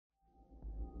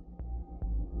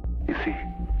see.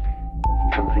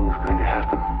 Something is going to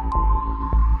happen.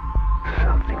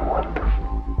 Something wonderful.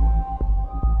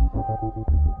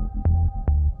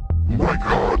 My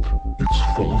God,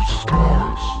 it's full of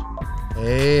stars.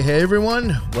 Hey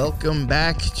everyone, welcome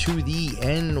back to the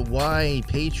NY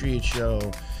Patriot Show.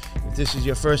 If this is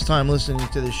your first time listening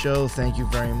to the show, thank you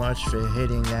very much for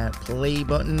hitting that play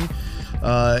button.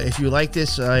 If you like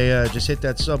this, just hit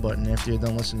that sub button after you're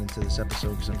done listening to this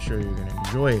episode, because I'm sure you're going to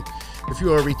enjoy it. If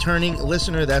you are a returning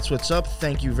listener, that's what's up.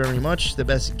 Thank you very much. The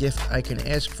best gift I can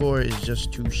ask for is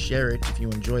just to share it if you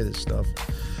enjoy this stuff.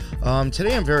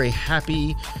 Today I'm very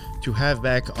happy to have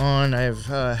back on. I've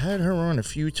had her on a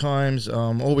few times.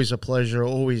 Always a pleasure,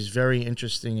 always very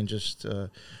interesting, and just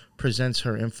presents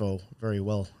her info very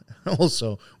well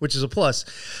also, which is a plus.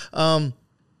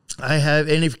 I have,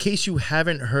 and in case you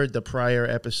haven't heard the prior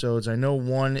episodes, I know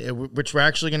one, which we're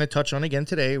actually going to touch on again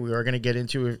today. We are going to get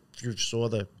into, if you saw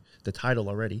the title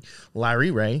already,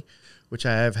 Larry Ray, which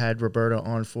I have had Roberta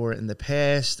on for in the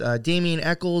past. Damien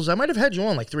Eccles, I might have had you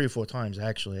on like 3 or 4 times,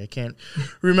 actually. I can't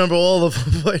remember all of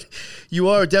them, but you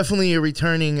are definitely a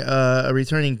returning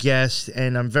guest,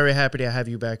 and I'm very happy to have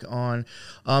you back on.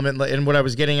 And what I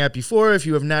was getting at before, if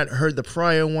you have not heard the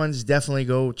prior ones, definitely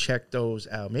go check those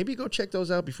out. Maybe go check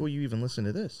those out before you even listen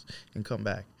to this and come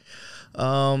back.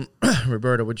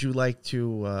 Roberta, would you like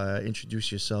to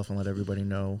introduce yourself and let everybody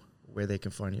know where they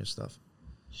can find your stuff?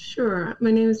 Sure.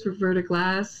 My name is Roberta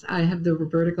Glass. I have the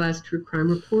Roberta Glass True Crime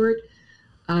Report.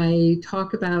 I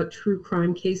talk about true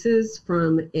crime cases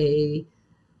from a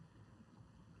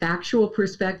factual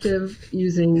perspective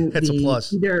using That's a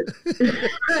plus.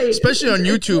 Right. Especially on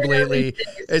YouTube lately,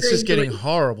 it's just getting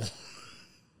horrible.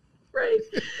 Right.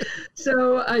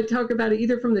 So I talk about it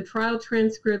either from the trial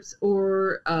transcripts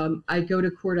or I go to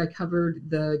court. I covered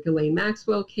the Ghislaine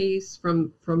Maxwell case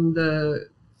from the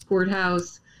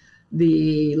courthouse,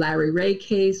 the Larry Ray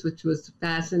case, which was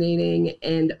fascinating,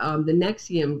 and the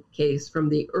Nexium case from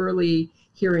the early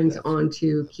hearings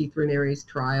onto Keith Raniere's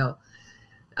trial.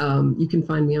 You can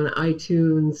find me on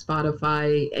iTunes,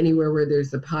 Spotify, anywhere where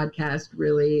there's a podcast,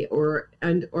 really, or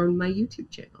on my YouTube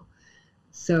channel.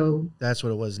 So that's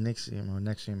what it was,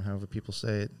 Nexium, however people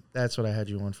say it. That's what I had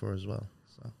you on for as well.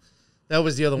 So that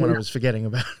was the other one I was forgetting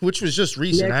about, which was just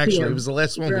recent, Nexium. actually. It was the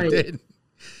last one we did.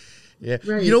 Yeah.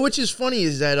 Right. You know, which is funny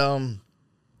is that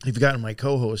you've gotten my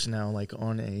co-host now like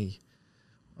on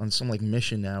some like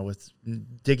mission now with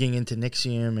digging into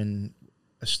Nexium and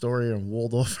Astoria and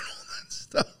Waldorf and all that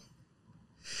stuff.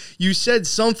 You said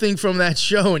something from that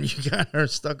show and you got her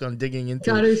stuck on digging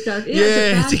into got her stuck.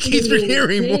 Yeah, to keep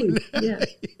hearing more. Yeah.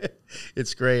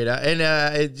 It's great. And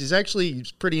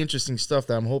it's pretty interesting stuff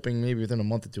that I'm hoping maybe within a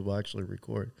month or two we'll actually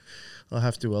record. I'll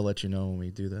let you know when we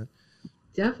do that.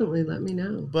 Definitely let me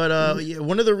know. But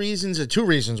one of the reasons, 2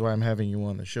 reasons why I'm having you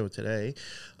on the show today,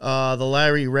 the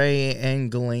Larry Ray and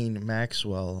Ghislaine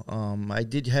Maxwell. I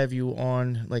did have you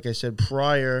on, like I said,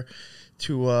 prior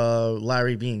to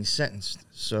Larry being sentenced.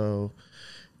 So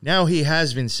now he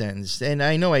has been sentenced. And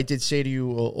I know I did say to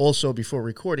you also before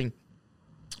recording,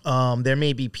 there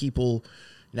may be people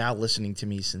now listening to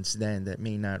me since then that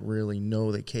may not really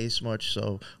know the case much.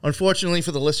 So unfortunately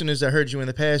for the listeners that heard you in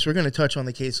the past, we're going to touch on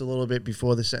the case a little bit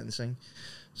before the sentencing.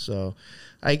 So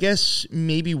I guess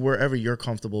maybe wherever you're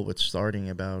comfortable with starting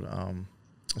about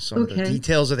some of the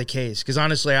details of the case, because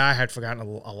honestly I had forgotten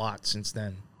a lot since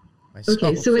then myself.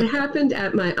 Okay, so it happened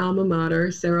at my alma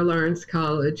mater, Sarah Lawrence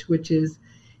College, which is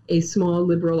a small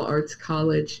liberal arts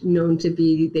college known to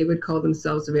be, they would call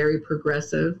themselves very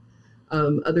progressive.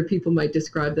 Other people might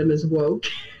describe them as woke.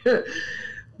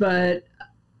 But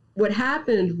what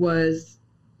happened was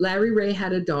Larry Ray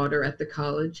had a daughter at the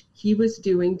college. He was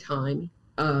doing time.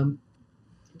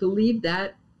 Believe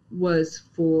that was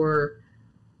for,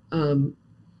 I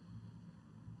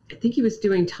think he was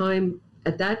doing time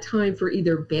at that time for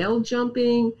either bail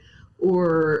jumping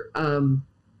or, I'm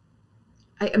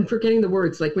forgetting the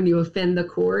words, like when you offend the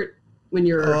court. When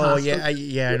you're I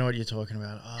know what you're talking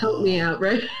about. Oh. Help me out,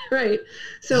 right?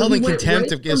 So held in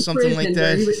contempt of something like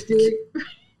that.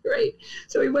 Right.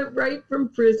 So he went right from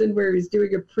prison where he was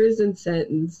doing a prison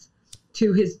sentence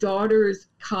to his daughter's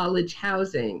college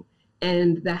housing.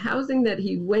 And the housing that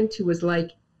he went to was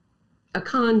like a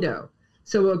condo.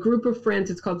 So a group of friends,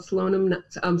 it's called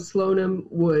Sloanham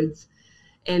Woods,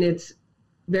 and it's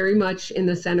very much in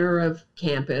the center of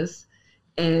campus.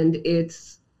 And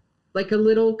it's like a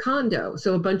little condo.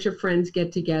 So a bunch of friends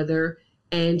get together,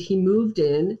 and he moved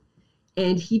in,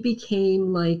 and he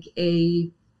became like a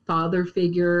father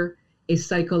figure, a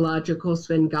psychological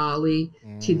Svengali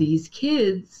to these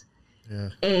kids.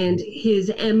 Yeah. And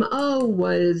his MO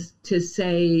was to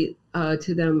say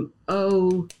to them,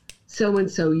 oh,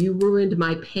 so-and-so, you ruined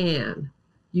my pan.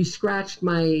 You scratched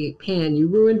my pan. You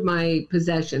ruined my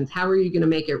possessions. How are you going to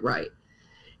make it right?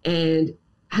 And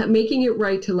making it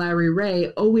right to Larry Ray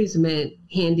always meant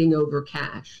handing over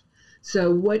cash.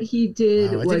 So what he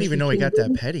did was... I didn't even know he got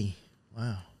that petty.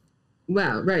 Wow.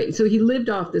 Wow, right. So he lived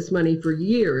off this money for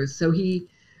years. So he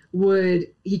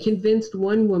convinced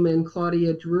one woman,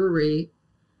 Claudia Drury,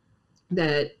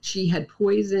 that she had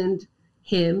poisoned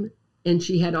him and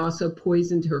she had also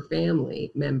poisoned her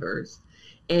family members.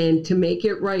 And to make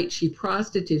it right, she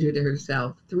prostituted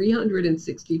herself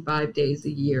 365 days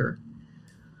a year,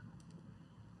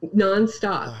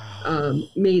 nonstop.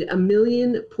 Made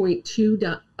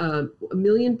 $1.2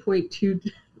 million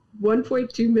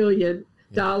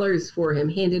for him,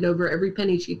 handed over every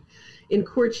penny. In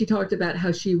court, she talked about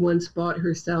how she once bought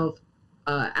herself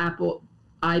Apple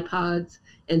iPods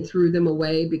and threw them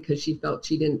away because she felt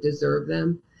she didn't deserve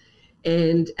them.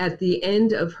 And at the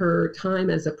end of her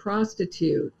time as a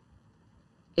prostitute,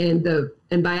 and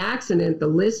by accident, the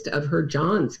list of her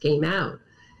Johns came out,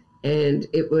 and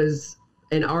it was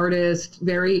an artist,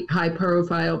 very high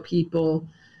profile people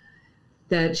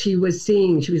that she was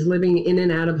seeing. She was living in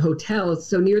and out of hotels.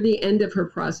 So near the end of her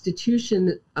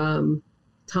prostitution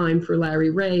time for Larry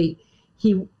Ray,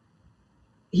 he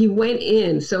went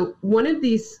in. So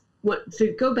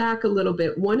to go back a little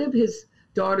bit, one of his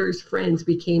daughter's friends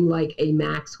became like a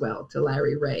Maxwell to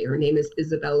Larry Ray. Her name is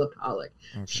Isabella Pollock.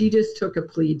 Okay. She just took a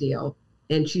plea deal,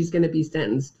 and she's going to be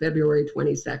sentenced February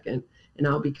 22nd, and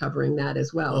I'll be covering that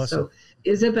as well. Awesome.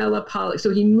 So Isabella Pollock,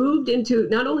 so he moved into,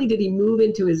 not only did he move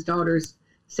into his daughter's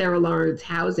Sarah Lawrence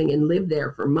housing and lived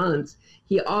there for months,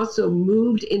 he also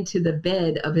moved into the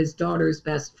bed of his daughter's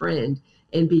best friend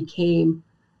and became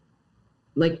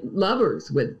like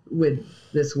lovers with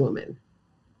this woman.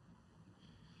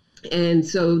 And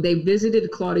so they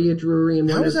visited Claudia Drury in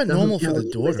one of the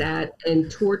hotels she was at and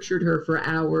tortured her for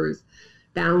hours,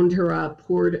 bound her up,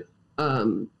 poured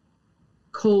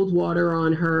cold water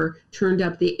on her, turned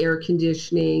up the air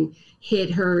conditioning,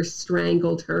 hit her,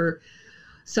 strangled her,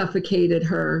 suffocated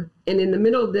her. And in the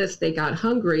middle of this, they got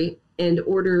hungry and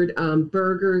ordered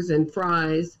burgers and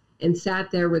fries and sat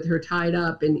there with her tied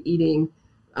up and eating,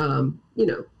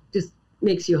 just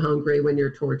makes you hungry when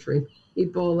you're torturing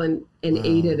people, and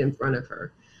ate it in front of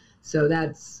her. So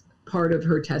that's part of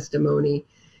her testimony.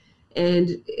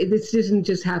 And this didn't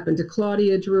just happen to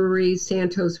Claudia Drury.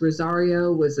 Santos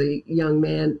Rosario was a young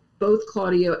man, both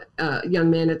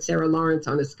young man at Sarah Lawrence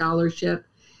on a scholarship.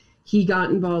 He got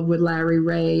involved with Larry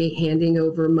Ray, handing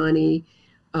over money.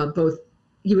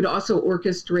 He would also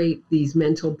orchestrate these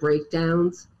mental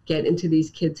breakdowns, get into these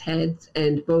kids' heads,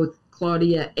 and both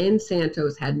Claudia and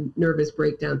Santos had nervous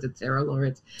breakdowns at Sarah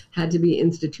Lawrence, had to be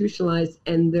institutionalized,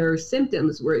 and their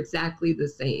symptoms were exactly the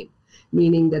same,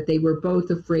 meaning that they were both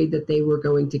afraid that they were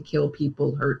going to kill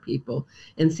people, hurt people.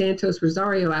 And Santos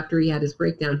Rosario, after he had his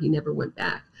breakdown, he never went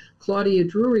back. Claudia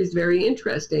Drury is very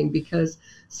interesting because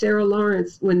Sarah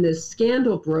Lawrence, when this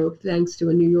scandal broke, thanks to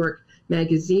a New York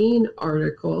Magazine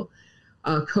article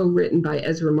co-written by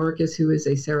Ezra Marcus, who is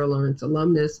a Sarah Lawrence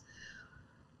alumnus,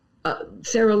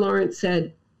 Sarah Lawrence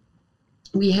said,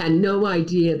 we had no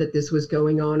idea that this was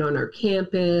going on our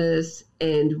campus,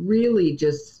 and really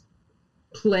just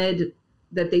pled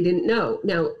that they didn't know.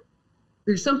 Now,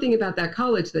 there's something about that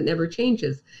college that never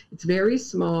changes. It's very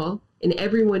small, and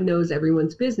everyone knows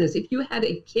everyone's business. If you had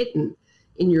a kitten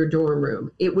in your dorm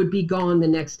room, it would be gone the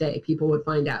next day. People would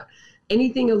find out.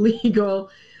 Anything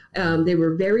illegal. They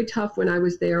were very tough when I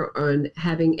was there on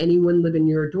having anyone live in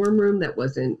your dorm room that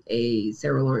wasn't a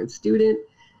Sarah Lawrence student.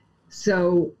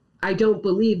 So I don't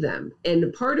believe them.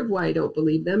 And part of why I don't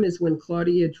believe them is when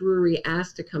Claudia Drury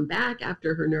asked to come back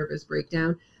after her nervous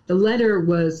breakdown, the letter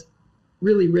was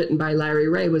really written by Larry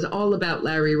Ray, was all about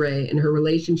Larry Ray and her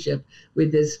relationship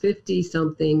with this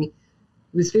 50-something.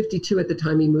 He was 52 at the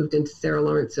time he moved into Sarah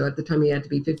Lawrence, so at the time he had to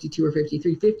be 52 or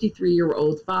 53.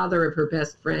 53-year-old father of her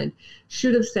best friend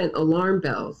should have sent alarm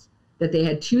bells that they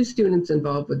had two students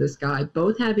involved with this guy,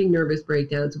 both having nervous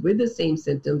breakdowns with the same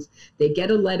symptoms. They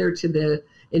get a letter to the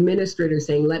administrator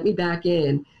saying, let me back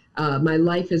in. My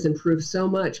life has improved so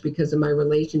much because of my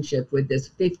relationship with this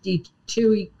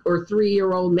 52 or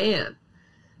 3-year-old man.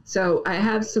 So I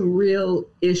have some real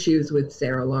issues with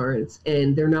Sarah Lawrence,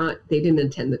 and they didn't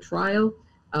attend the trial.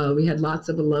 We had lots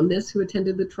of alumnus who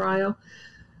attended the trial.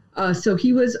 So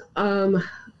he was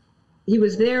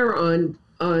there on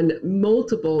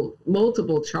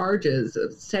multiple charges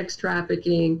of sex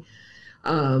trafficking,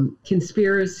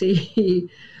 conspiracy,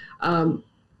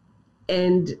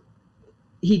 and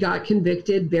he got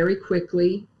convicted very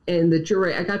quickly. And the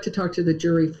jury, I got to talk to the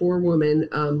jury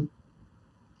forewoman,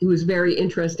 it was very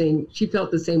interesting. She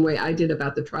felt the same way I did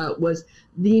about the trial. It was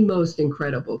the most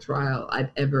incredible trial I've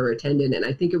ever attended. And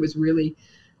I think it was really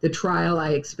the trial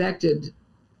I expected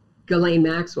Ghislaine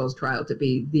Maxwell's trial to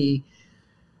be. The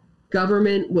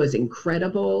government was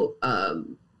incredible,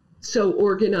 so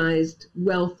organized,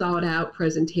 well thought out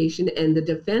presentation. And the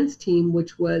defense team,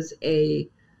 which was a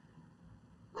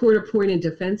court-appointed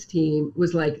defense team,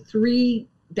 was like 3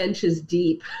 benches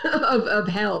deep of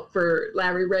help for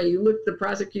Larry Ray. You looked, the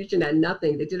prosecution had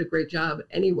nothing. They did a great job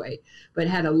anyway, but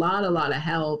had a lot of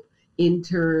help,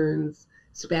 interns,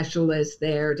 specialists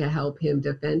there to help him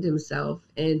defend himself.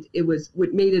 And it was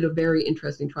what made it a very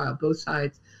interesting trial. Both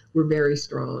sides were very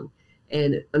strong.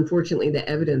 And unfortunately, the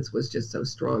evidence was just so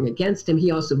strong against him.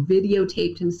 He also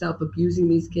videotaped himself abusing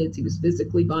these kids. He was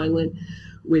physically violent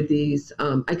with these,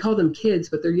 I call them kids,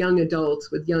 but they're young adults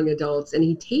with young adults. And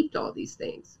he taped all these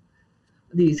things,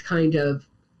 these kind of,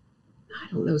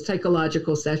 I don't know,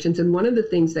 psychological sessions. And one of the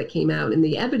things that came out in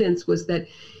the evidence was that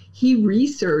he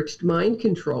researched mind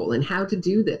control and how to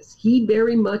do this. He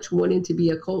very much wanted to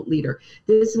be a cult leader.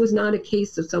 This was not a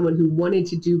case of someone who wanted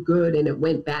to do good and it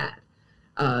went bad.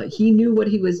 He knew what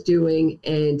he was doing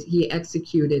and he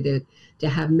executed it to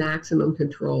have maximum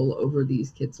control over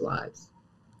these kids' lives.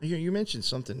 You mentioned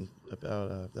something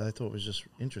about that I thought was just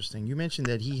interesting. You mentioned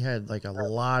that he had like a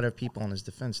lot of people on his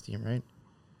defense team, right?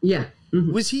 Yeah.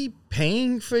 Mm-hmm. Was he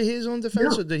paying for his own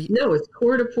defense? No, or did he? No, it's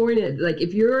court appointed. Like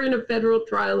if you're in a federal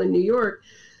trial in New York,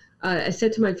 I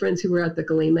said to my friends who were at the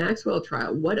Ghislaine Maxwell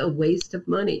trial, what a waste of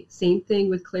money. Same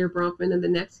thing with Claire Bronfman and the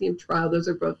NXIVM trial. Those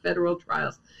are both federal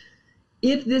trials.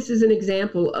 If this is an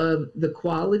example of the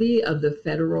quality of the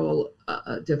federal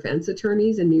defense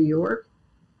attorneys in New York,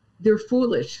 they're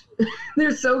foolish.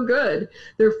 They're so good.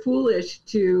 They're foolish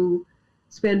to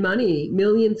spend money.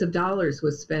 Millions of dollars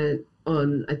was spent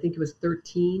on, I think it was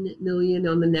 13 million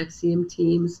on the NXIVM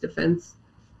team's defense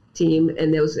team.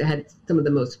 And those had some of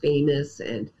the most famous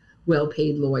and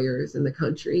well-paid lawyers in the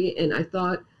country. And I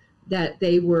thought that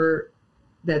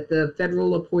that the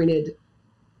federal appointed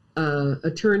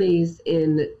attorneys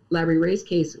in Larry Ray's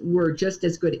case were just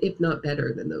as good, if not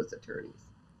better, than those attorneys.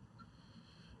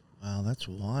 Wow, that's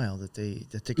wild that the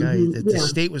guy, that the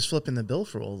state was flipping the bill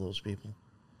for all those people.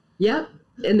 Yep.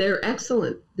 And they're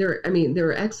excellent. They're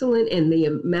excellent. And the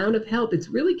amount of help, it's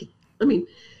really,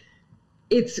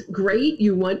 it's great.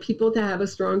 You want people to have a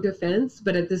strong defense,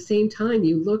 but at the same time,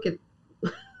 you look at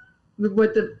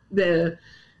what the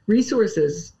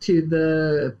resources to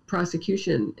the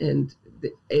prosecution, and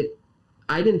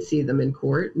I didn't see them in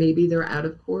court. Maybe they're out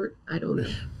of court. I don't know.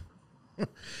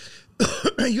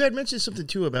 You had mentioned something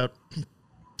too about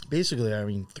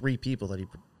basically, 3 people that he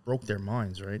broke their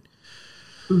minds, right?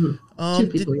 Mm-hmm. 2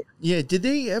 people. Did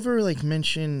they ever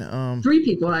mention 3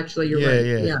 people actually? You're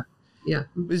right. Yeah.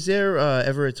 Was there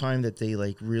ever a time that they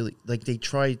really they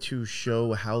tried to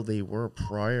show how they were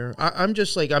prior? I'm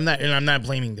just I'm not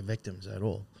blaming the victims at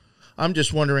all. I'm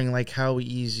just wondering how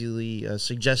easily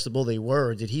suggestible they were.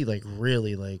 Or did he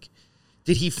really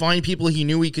did he find people he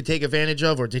knew he could take advantage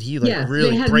of, or did he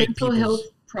really they had break mental health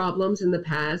problems in the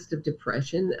past of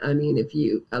depression?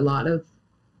 A lot of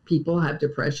people have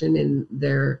depression in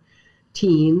their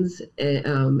teens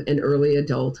and early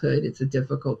adulthood. It's a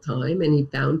difficult time, and he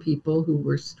found people who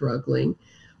were struggling,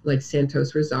 like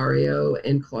Santos Rosario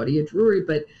and Claudia Drury.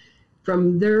 But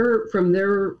from their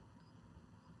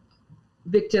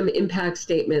victim impact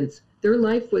statements, their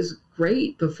life was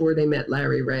great before they met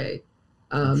Larry Ray.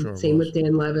 Same with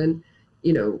Dan Levin.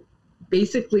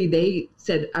 Basically they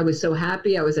said, I was so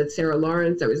happy. I was at Sarah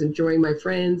Lawrence. I was enjoying my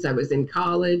friends. I was in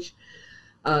college.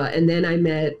 And then I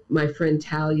met my friend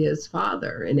Talia's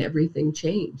father, and everything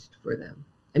changed for them.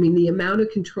 The amount of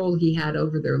control he had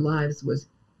over their lives was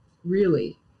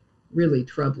really, really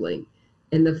troubling.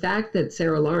 And the fact that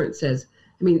Sarah Lawrence says,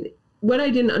 what I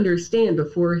didn't understand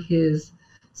before his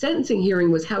sentencing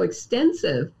hearing was how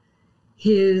extensive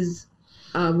his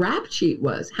rap sheet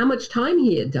was, how much time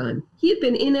he had done. He had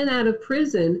been in and out of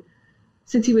prison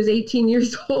since he was 18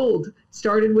 years old.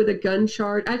 Started with a gun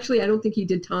charge. Actually, I don't think he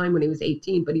did time when he was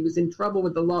 18, but he was in trouble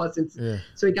with the law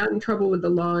so he got in trouble with the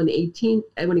law when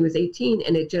he was 18,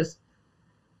 and I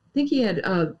think he had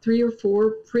 3 or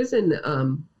 4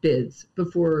 prison bids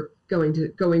before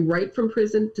going right from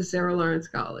prison to Sarah Lawrence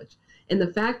College. And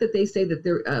the fact that they say that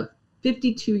they're a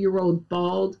 52-year-old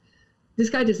bald, this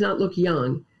guy does not look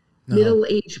young. No.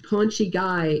 Middle-aged, paunchy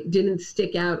guy didn't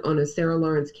stick out on a Sarah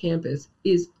Lawrence campus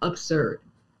is absurd.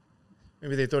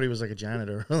 Maybe they thought he was like a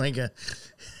janitor,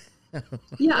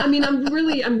 Yeah, I'm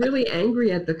really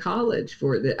angry at the college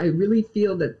for that. I really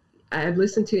feel that I've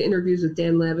listened to interviews with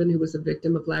Dan Levin, who was a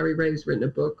victim of Larry Ray, who's written a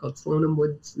book called Sloan and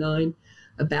Woods 9.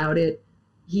 about it.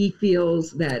 He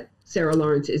feels that Sarah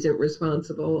Lawrence isn't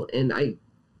responsible, and I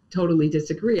totally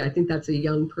disagree. I think that's a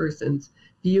young person's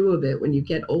view of it. When you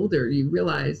get older, you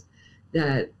realize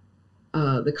that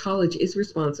the college is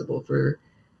responsible for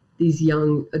these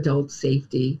young adults'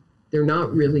 safety. They're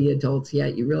not really adults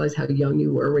yet. You realize how young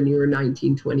you were when you were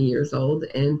 19, 20 years old,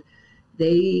 and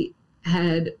they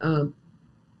had a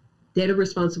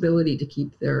responsibility to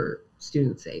keep their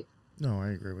students safe. No, I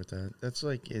agree with that. That's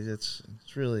like it's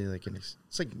really like it's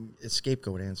like a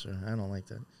scapegoat answer. I don't like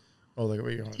that. Oh, like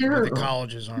the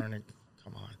colleges aren't.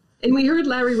 Come on. And we heard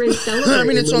Larry Ray celebrate. I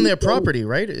mean, it's on their property,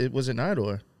 right? It was it not,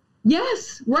 or?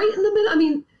 Yes, right in the middle. I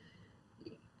mean,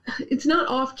 it's not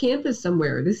off campus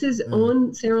somewhere. This is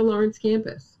on Sarah Lawrence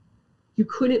campus. You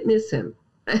couldn't miss him.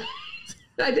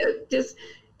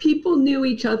 People knew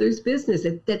each other's business.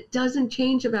 That doesn't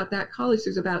change about that college.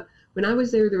 When I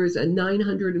was there was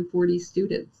 940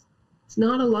 students. It's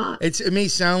not a lot. It may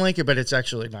sound like it, but it's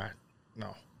actually not.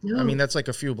 No. I mean, that's like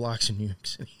a few blocks in New York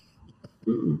City.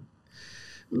 In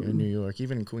New York,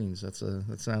 even in Queens, that's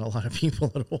not a lot of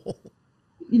people at all.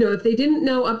 You know, if they didn't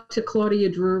know up to Claudia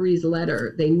Drury's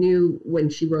letter, they knew when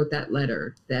she wrote that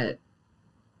letter that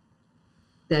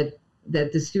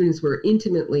the students were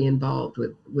intimately involved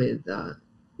with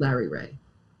Larry Ray.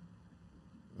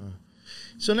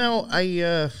 So now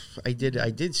I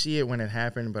did see it when it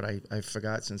happened, but I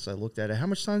forgot since I looked at it. How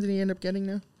much time did he end up getting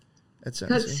now?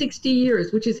 Got 60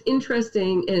 years, which is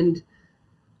interesting, and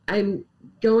I'm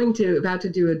about to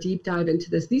do a deep dive into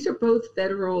this. These are both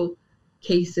federal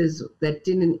cases that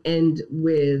didn't end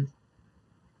with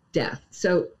death.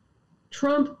 So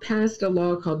Trump passed a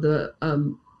law called the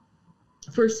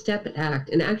First Step Act,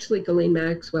 and actually Ghislaine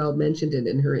Maxwell mentioned it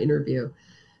in her interview.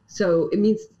 So it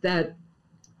means that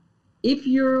if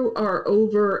you are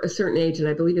over a certain age, and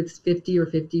I believe it's 50 or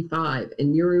 55,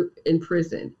 and you're in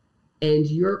prison and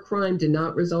your crime did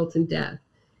not result in death,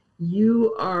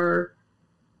 you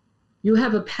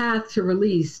have a path to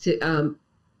release to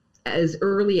as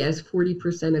early as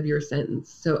 40% of your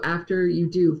sentence. So after you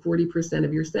do 40%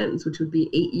 of your sentence, which would be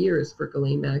 8 years for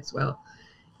Ghislaine Maxwell,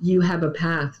 you have a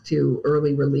path to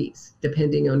early release,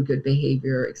 depending on good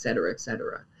behavior, et cetera, et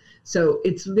cetera. So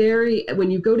it's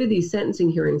when you go to these sentencing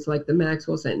hearings, like the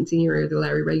Maxwell sentencing hearing or the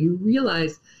Larry Ray, you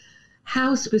realize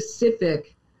how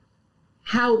specific,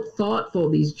 how thoughtful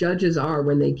these judges are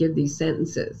when they give these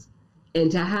sentences. And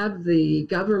to have the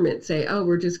government say, oh,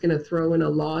 we're just going to throw in a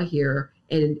law here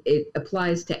and it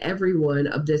applies to everyone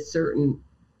of this certain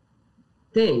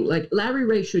thing. Like Larry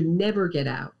Ray should never get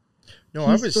out. No,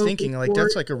 I was thinking like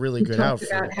that's like a really good out.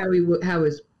 About how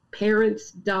his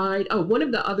parents died. Oh, one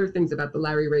of the other things about the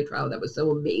Larry Ray trial that was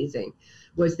so amazing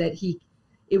was that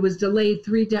it was delayed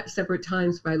 3 separate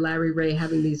times by Larry Ray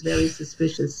having these very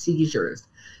suspicious seizures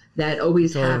that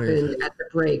always happened at the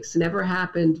breaks, never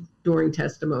happened during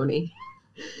testimony.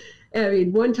 I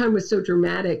mean, one time was so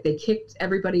dramatic, they kicked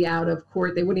everybody out of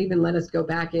court. They wouldn't even let us go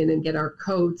back in and get our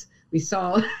coats. We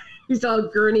saw a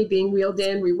gurney being wheeled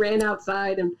in. We ran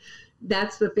outside, and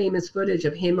that's the famous footage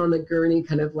of him on the gurney,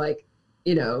 kind of like,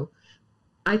 you know,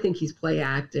 I think he's play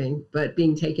acting, but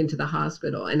being taken to the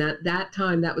hospital. And at that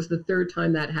time, that was the 3rd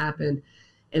time that happened.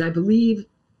 And I believe,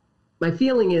 my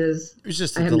feeling is, it was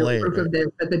just I have delay, no proof right? of this,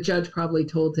 but the judge probably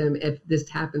told him, if this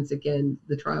happens again,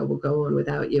 the trial will go on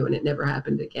without you, and it never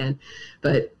happened again.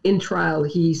 But in trial,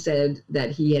 he said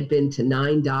that he had been to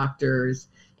 9 doctors,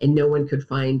 and no one could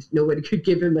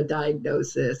give him a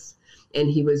diagnosis,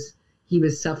 and he was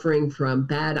suffering from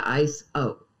bad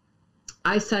eyesight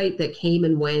that came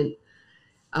and went,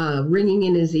 ringing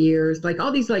in his ears, like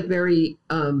all these like very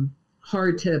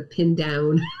hard to pin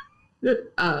down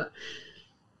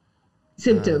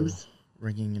symptoms.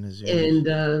 Ringing in his ears.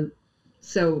 And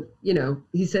so, you know,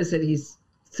 he says that he's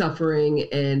suffering,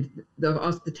 and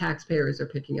the taxpayers are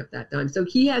picking up that dime. So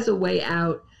he has a way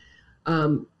out.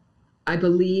 I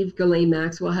believe Ghislaine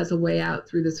Maxwell has a way out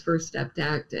through this First Step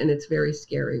Act, and it's very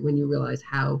scary when you realize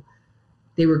how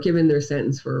they were given their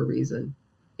sentence for a reason.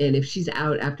 And if she's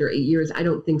out after 8 years, I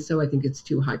don't think so. I think it's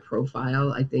too high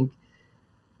profile. I think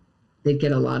they'd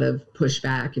get a lot of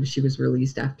pushback if she was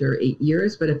released after 8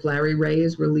 years. But if Larry Ray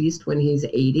is released when he's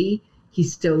 80, he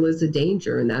still is a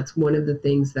danger. And that's one of the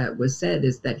things that was said,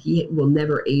 is that he will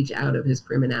never age out of his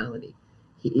criminality.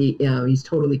 He's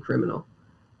totally criminal.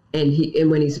 And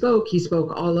when he spoke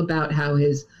all about how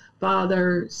his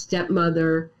father,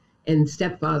 stepmother, and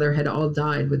stepfather had all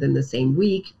died within the same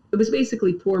week. It was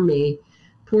basically poor me,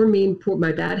 poor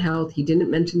my bad health. He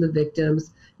didn't mention the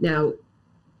victims. Now,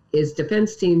 his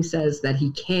defense team says that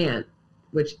he can,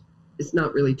 which is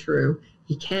not really true.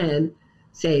 He can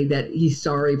say that he's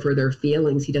sorry for their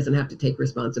feelings. He doesn't have to take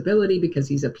responsibility because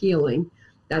he's appealing.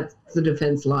 That's the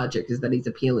defense logic, is that he's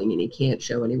appealing and he can't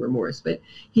show any remorse. But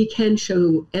he can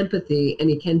show empathy and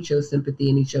he can show sympathy,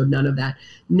 and he showed none of that.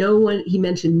 He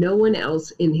mentioned no one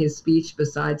else in his speech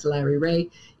besides Larry Ray.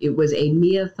 It was a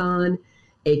me-a-thon,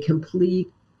 a complete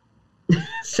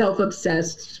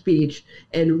self-obsessed speech,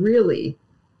 and really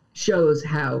shows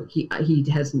how he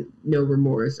has no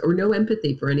remorse or no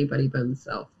empathy for anybody but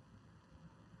himself.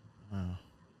 Wow.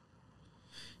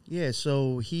 Yeah,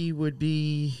 so he would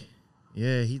be,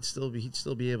 he'd still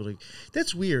be able to.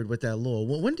 That's weird with that law.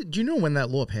 Well, do you know when that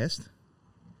law passed?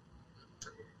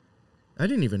 I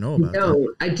didn't even know about that.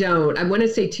 No, I don't. I want to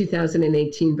say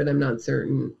 2018, but I'm not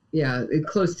certain. Yeah,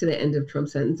 close to the end of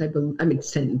Trump's sentence.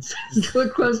 Sentence.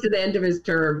 Close to the end of his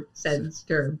term.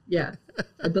 Yeah,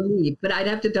 I believe. But I'd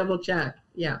have to double check.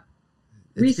 Yeah.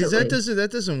 Recently. Because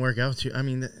that doesn't work out too. I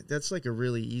mean, that's like a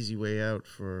really easy way out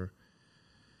for.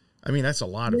 I mean, that's a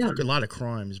lot of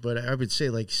crimes, but I would say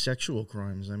like sexual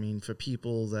crimes. I mean, for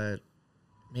people that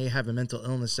may have a mental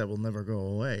illness that will never go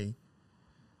away.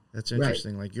 That's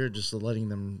interesting. Right. Like, you're just letting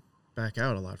them back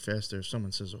out a lot faster if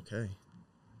someone says okay.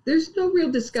 There's no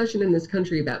real discussion in this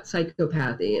country about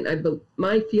psychopathy, and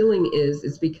my feeling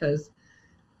is because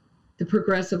the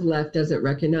progressive left doesn't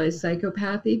recognize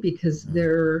psychopathy, because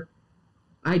their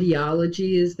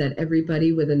ideology is that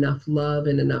everybody with enough love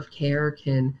and enough care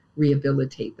can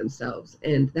rehabilitate themselves,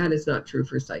 and that is not true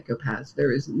for psychopaths.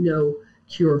 There is no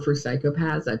cure for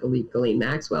psychopaths. I believe Ghislaine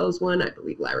Maxwell is one. I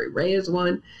believe Larry Ray is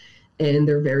one. And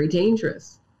they're very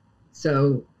dangerous.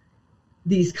 So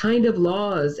these kind of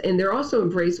laws, and they're also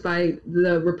embraced by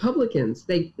the Republicans.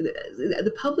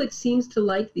 The public seems to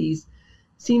like these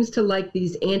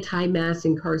anti-mass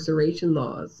incarceration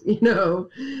laws. You know,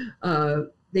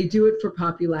 they do it for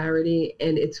popularity,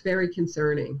 and it's very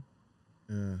concerning.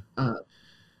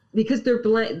 Because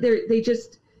they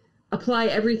just apply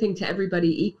everything to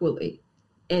everybody equally,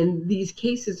 and these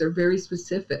cases are very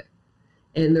specific.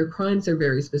 And their crimes are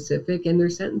very specific, and their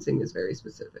sentencing is very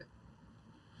specific.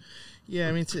 Yeah,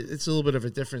 I mean, it's a little bit of a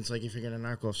difference. Like, if you're going to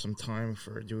knock off some time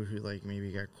for a dude who, like, maybe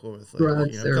got caught with,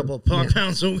 like, a couple of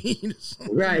pounds of weed or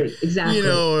something. Right, exactly. You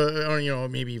know, or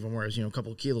maybe even worse, a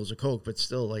couple of kilos of coke. But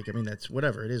still, like, I mean, that's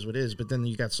whatever. It is what it is. But then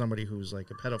you got somebody who's,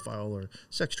 like, a pedophile or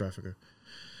sex trafficker.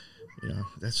 You know,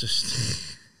 that's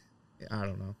just, I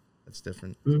don't know. That's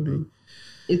different to me.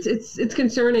 It's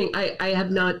concerning.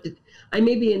 I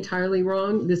may be entirely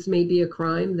wrong. This may be a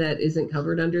crime that isn't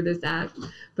covered under this act,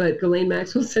 but Ghislaine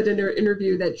Maxwell said in her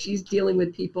interview that she's dealing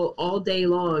with people all day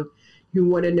long who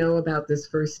want to know about this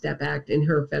First Step Act in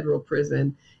her federal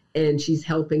prison, and she's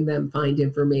helping them find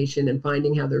information and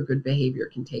finding how their good behavior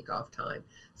can take off time.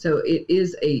 So it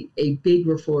is a big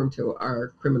reform to our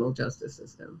criminal justice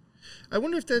system. I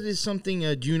wonder if that is something,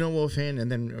 do you know offhand,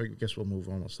 and then I guess we'll move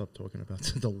on, we'll stop talking about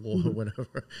the law or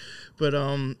whatever, but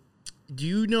do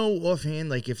you know offhand,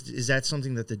 like, is that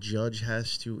something that the judge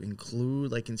has to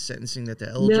include, like, in sentencing, that they're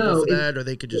eligible for that, or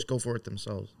they could just go for it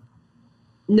themselves?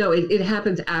 No, it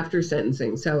happens after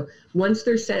sentencing. So once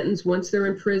they're sentenced, once they're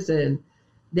in prison,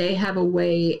 they have a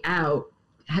way out,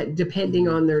 depending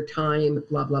on their time,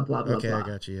 blah, blah, blah, blah, blah. Okay, I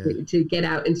got you, yeah. To get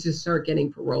out and to start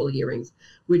getting parole hearings,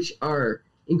 which are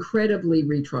incredibly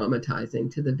re-traumatizing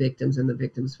to the victims and the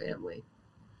victim's family,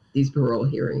 these parole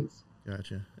hearings.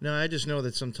 Gotcha. No, I just know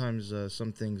that sometimes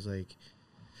some things, like,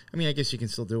 I mean, I guess you can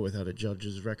still do it without a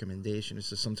judge's recommendation.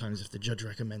 It's just sometimes if the judge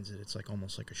recommends it, it's like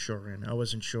almost like a sure-in. I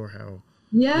wasn't sure how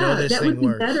that would be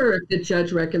better if the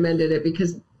judge recommended it,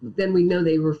 because then we know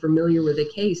they were familiar with the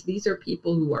case. These are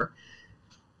people who are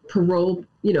parole,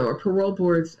 or parole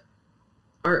boards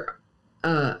are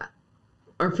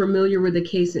familiar with the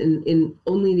case in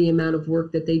only the amount of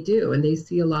work that they do, and they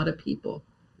see a lot of people.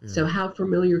 Yeah. So how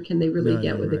familiar can they really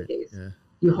get with the case? Yeah.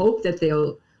 You hope that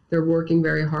they're working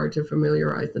very hard to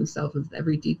familiarize themselves with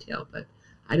every detail, but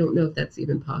I don't know if that's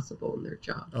even possible in their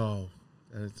job. Oh,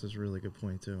 that's a really good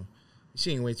point too. You're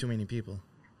seeing way too many people.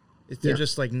 They're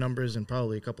just like numbers and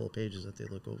probably a couple of pages that they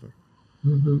look over.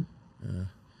 Mm-hmm.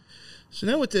 So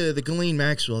now with the Ghislaine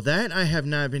Maxwell, that I have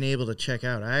not been able to check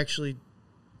out. I actually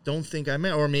don't think I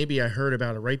met, or maybe I heard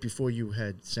about it right before you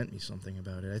had sent me something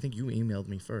about it. I think you emailed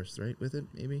me first, right, with it,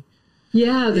 maybe?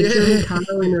 Yeah, the German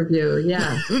Kyle interview,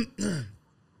 yeah.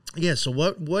 Yeah, so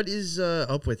what is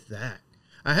up with that?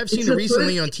 I have seen it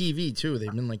recently on TV, too.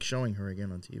 They've been, like, showing her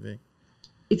again on TV.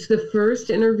 It's the first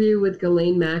interview with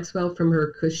Ghislaine Maxwell from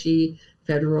her cushy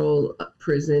federal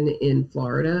prison in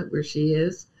Florida, where she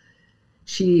is.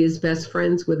 She is best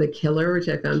friends with a killer, which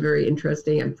I found very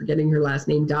interesting. I'm forgetting her last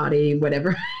name, Dottie,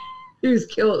 whatever.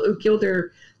 who killed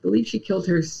her. I believe she killed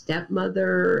her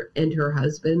stepmother and her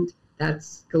husband.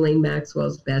 That's Ghislaine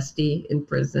Maxwell's bestie in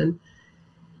prison.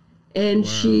 And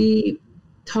she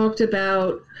talked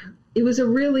about, it was a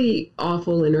really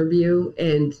awful interview,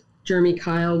 and Jeremy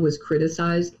Kyle was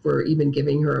criticized for even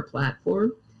giving her a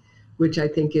platform, which I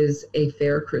think is a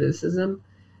fair criticism.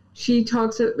 She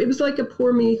talks, it was like a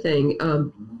poor me thing.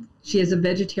 She has a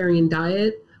vegetarian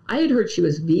diet. I had heard she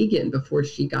was vegan before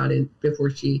she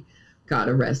got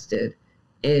arrested.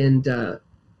 And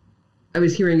I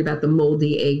was hearing about the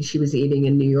moldy egg she was eating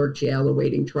in New York jail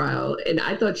awaiting trial. And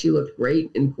I thought she looked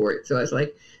great in court. So I was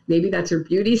like, maybe that's her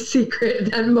beauty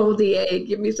secret, that moldy egg.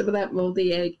 Give me some of that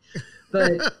moldy egg.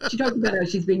 But she talked about how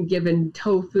she's been given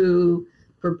tofu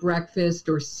for breakfast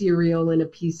or cereal and a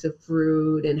piece of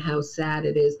fruit, and how sad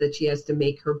it is that she has to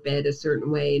make her bed a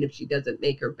certain way. And if she doesn't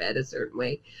make her bed a certain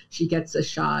way, she gets a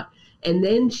shot. And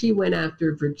then she went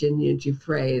after Virginia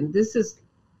Giuffre. And this is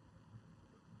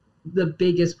the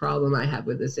biggest problem I have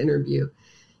with this interview,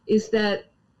 is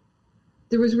that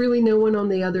there was really no one on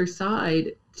the other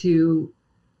side to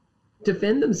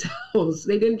defend themselves.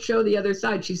 They didn't show the other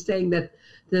side. She's saying that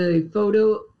the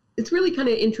photo, it's really kind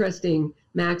of interesting,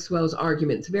 Maxwell's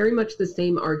argument. It's very much the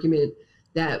same argument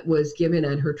that was given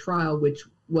at her trial, which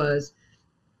was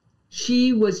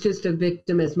she was just a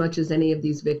victim as much as any of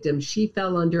these victims. She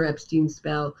fell under Epstein's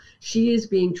spell. She is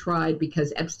being tried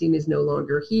because Epstein is no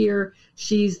longer here.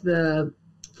 She's the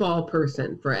fall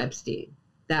person for Epstein.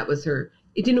 That was her.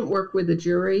 It didn't work with the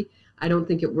jury. I don't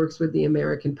think it works with the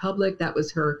American public. That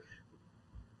was her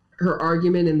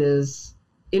argument in this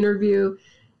interview.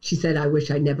 She said, I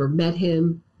wish I never met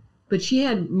him. But she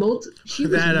had she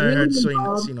was that really I heard seen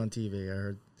involved. on TV. I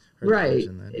heard Right.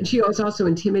 that, And she was also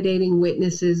intimidating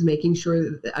witnesses, making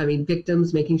sure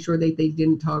victims, making sure that they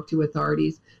didn't talk to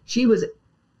authorities. She was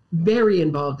very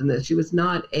involved in this. She was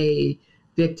not a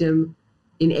victim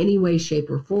in any way, shape,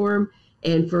 or form.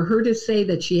 And for her to say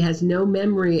that she has no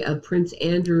memory of Prince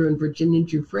Andrew and Virginia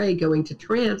Giuffre going to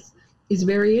trance is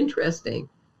very interesting.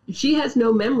 If she has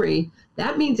no memory,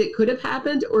 that means it could have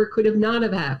happened or it could have not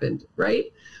have happened, right?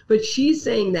 But she's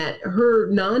saying that her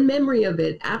non-memory of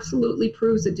it absolutely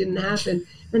proves it didn't happen,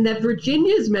 and that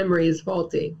Virginia's memory is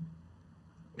faulty.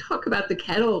 Talk about the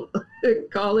kettle,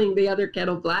 calling the other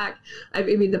kettle black. I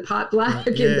mean, the pot black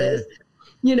in this.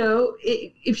 You know,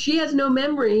 if she has no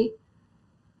memory,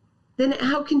 then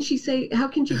how can she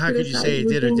criticize it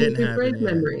did or didn't happen?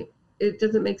 Memory? It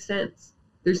doesn't make sense.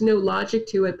 There's no logic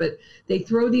to it, but they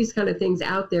throw these kind of things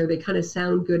out there. They kind of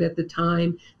sound good at the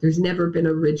time. There's never been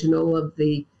original of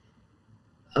the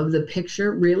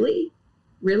picture. Really?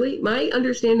 My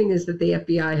understanding is that the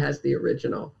FBI has the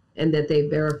original and that they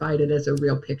verified it as a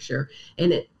real picture.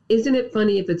 And isn't it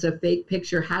funny if it's a fake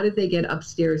picture? How did they get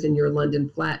upstairs in your London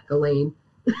flat, Ghislaine?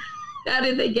 How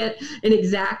did they get an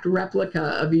exact replica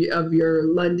of your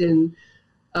London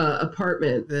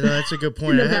apartment? That's a good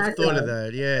point. I have thought of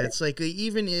that. Yeah, it's like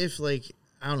even if I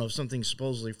don't know, if something's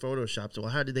supposedly photoshopped, well,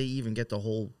 how did they even get the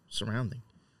whole surrounding?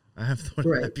 I have thought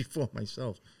of that before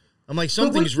myself. I'm like,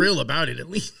 something's real about it. At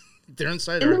least they're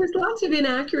inside. And there was lots of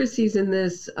inaccuracies in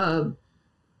this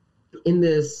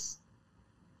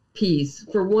piece.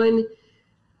 For one,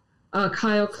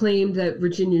 Kyle claimed that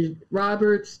Virginia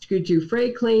Roberts,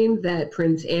 Giuffre claimed that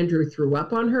Prince Andrew threw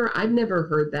up on her. I've never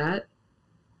heard that.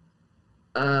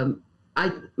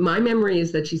 My memory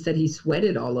is that she said he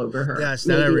sweated all over her. Yes,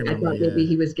 that I remember. I thought maybe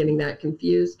he was getting that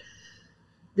confused.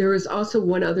 There was also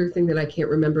one other thing that I can't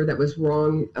remember that was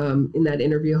wrong in that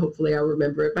interview. Hopefully I'll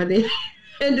remember it by the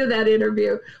end of that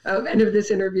interview, end of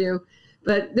this interview.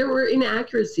 But there were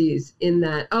inaccuracies in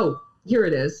that. Oh, here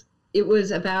it is. It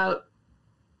was about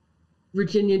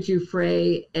Virginia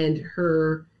Giuffre and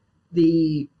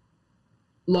the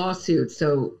lawsuit.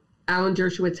 So Alan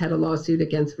Dershowitz had a lawsuit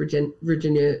against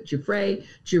Virginia Giuffre.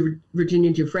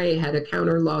 Virginia Giuffre had a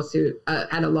counter lawsuit,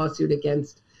 had a lawsuit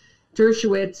against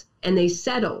Dershowitz, and they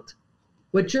settled.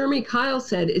 What Jeremy Kyle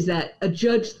said is that a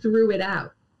judge threw it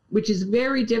out, which is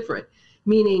very different,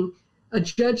 meaning a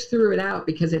judge threw it out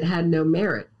because it had no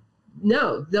merit.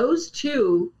 No, those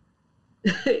two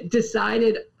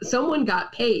decided someone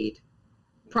got paid,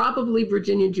 probably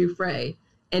Virginia Giuffre,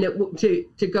 and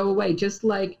to go away, just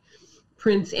like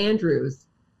Prince Andrew's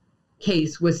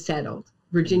case was settled.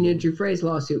 Virginia Giuffre's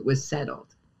lawsuit was settled.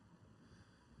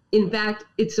 In fact,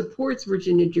 it supports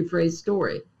Virginia Giuffre's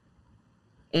story.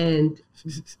 And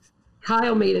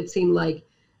Kyle made it seem like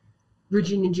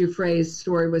Virginia Giuffre's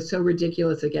story was so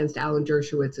ridiculous against Alan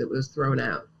Dershowitz, it was thrown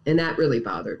out. And that really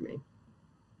bothered me.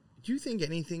 Do you think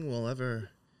anything will ever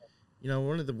You know,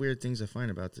 one of the weird things I find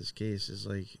about this case is,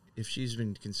 like, if she's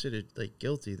been considered, like,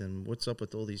 guilty, then what's up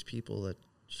with all these people that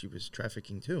she was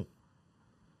trafficking to?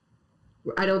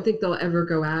 I don't think they'll ever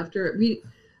go after it.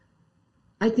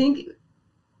 I think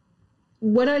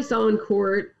what I saw in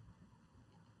court,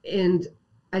 and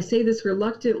I say this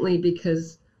reluctantly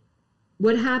because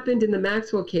what happened in the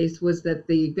Maxwell case was that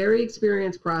the very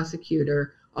experienced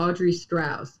prosecutor, Audrey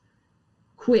Strauss,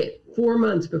 quit 4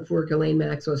 months before Ghislaine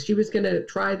Maxwell. She was going to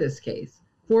try this case.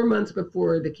 4 months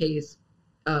before the case,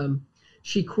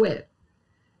 she quit.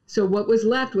 So what was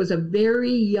left was a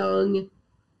very young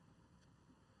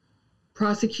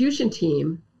prosecution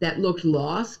team that looked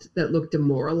lost, that looked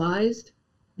demoralized.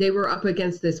 They were up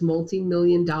against this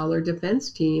multi-million-dollar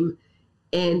defense team,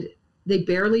 and they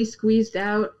barely squeezed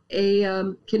out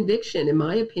a conviction, in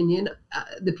my opinion.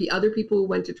 The other people who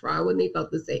went to trial when they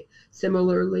felt the same,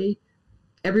 similarly.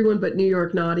 Everyone but New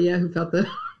York Nadia, who felt the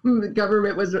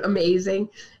government was amazing.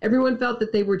 Everyone felt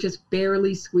that they were just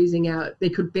barely squeezing out. They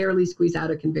could barely squeeze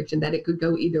out a conviction, that it could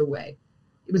go either way.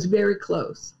 It was very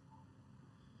close.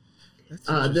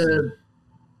 The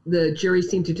jury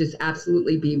seemed to just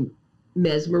absolutely be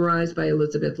mesmerized by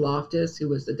Elizabeth Loftus, who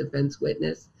was the defense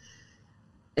witness,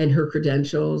 and her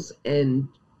credentials. And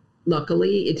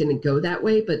luckily, it didn't go that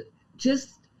way. But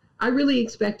I really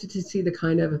expected to see the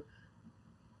kind of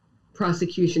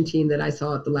prosecution team that I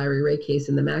saw at the Larry Ray case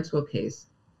and the Maxwell case.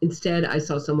 Instead, I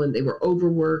saw they were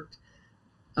overworked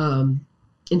and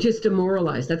just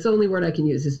demoralized. That's the only word I can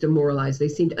use, is demoralized. They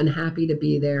seemed unhappy to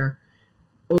be there,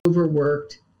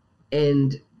 overworked,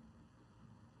 and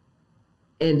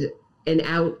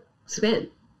outspent.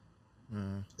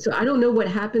 So I don't know what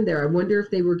happened there. I wonder if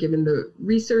they were given the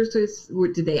resources.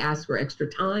 Did they ask for extra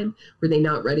time? Were they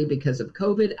not ready because of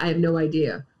COVID? I have no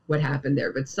idea what happened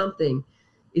there, but something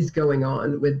is going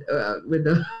on with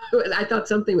the. I thought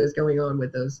something was going on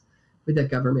with the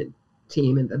government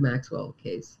team in the Maxwell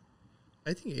case.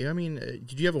 I mean,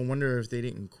 did you ever wonder if they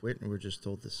didn't quit and were just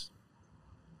told this?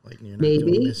 Like, you're not maybe.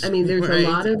 doing this. I mean, there's right? a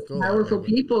lot of powerful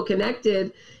people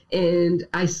connected, and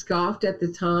I scoffed at the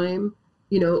time.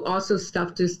 You know, also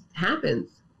stuff just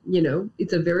happens. You know,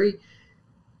 it's a very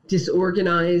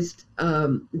disorganized.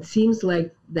 It seems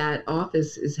like that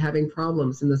office is having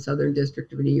problems in the Southern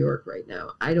District of New York right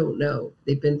now. I don't know.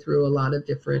 They've been through a lot of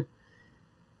different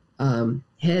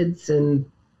heads, and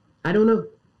I don't know.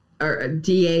 Our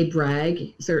DA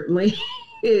Bragg certainly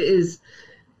seems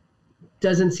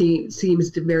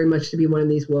to very much to be one of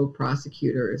these woke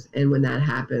prosecutors, and when that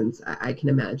happens, I can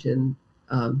imagine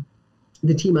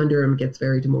the team under him gets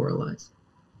very demoralized.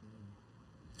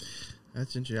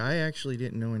 That's interesting. I actually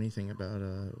didn't know anything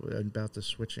about the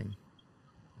switching.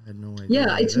 I had no idea.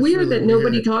 Yeah, it's weird that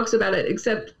nobody talks about it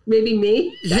except maybe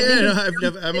me. Yeah, no, I've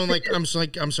never.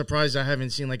 I'm surprised I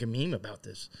haven't seen like a meme about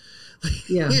this.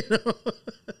 Yeah. You know?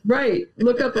 Right.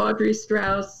 Look up Audrey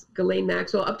Strauss, Ghislaine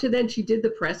Maxwell. Up to then, she did the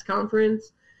press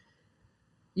conference.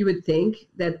 You would think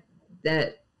that,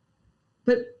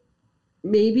 but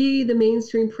maybe the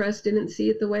mainstream press didn't see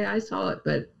it the way I saw it.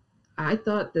 But I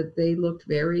thought that they looked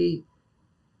very,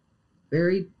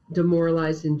 very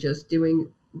demoralized in just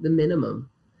doing the minimum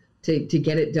to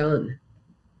get it done.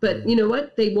 But you know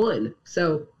what? They won.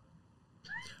 So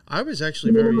I was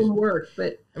actually minimum work,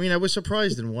 but I mean, I was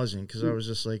surprised and wasn't, because I was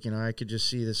just like, I could just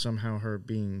see this somehow her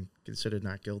being considered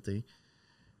not guilty.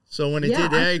 So when it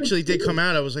actually did come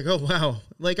out, I was like, oh wow!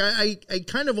 Like I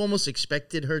kind of almost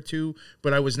expected her to,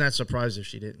 but I was not surprised if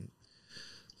she didn't.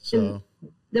 So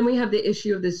and then we have the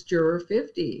issue of this juror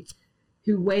 50,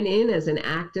 who went in as an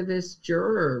activist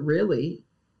juror. Really,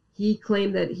 he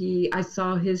claimed that I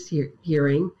saw his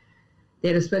hearing. They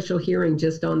had a special hearing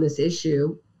just on this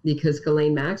issue, because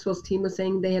Ghislaine Maxwell's team was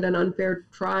saying they had an unfair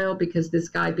trial because this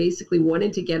guy basically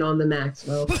wanted to get on the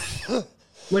Maxwell,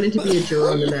 wanted to be a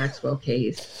juror on the Maxwell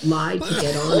case, lied to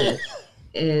get on it.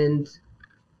 And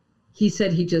he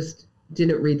said he just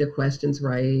didn't read the questions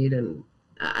right. And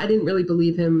I didn't really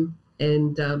believe him.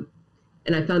 And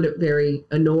I found it very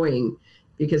annoying,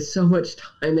 because so much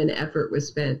time and effort was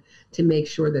spent to make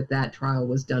sure that trial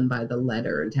was done by the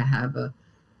letter, and to have a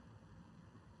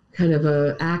kind of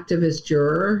a activist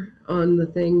juror on the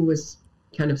thing was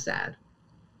kind of sad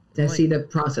to see the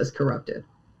process corrupted,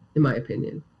 in my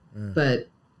opinion. But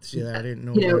see, I didn't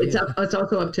know. It's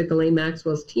also up to Ghislaine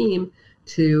Maxwell's team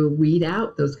to weed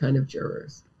out those kind of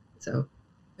jurors. So,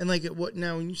 and like, what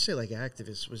now? When you say like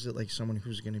activist, was it like someone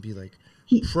who's going to be like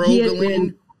pro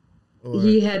Ghislaine?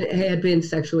 He had been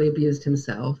sexually abused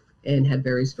himself and had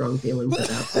very strong feelings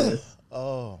about this.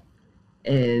 Oh,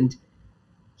 and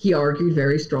he argued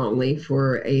very strongly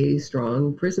for a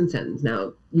strong prison sentence.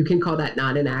 Now, you can call that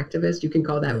not an activist. You can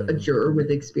call that a juror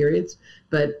with experience,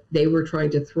 but they were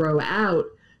trying to throw out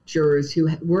jurors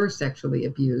who were sexually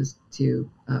abused to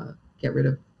get rid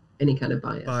of any kind of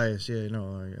bias. Bias, yeah,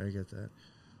 no, I get that.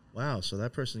 Wow, so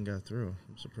that person got through.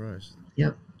 I'm surprised.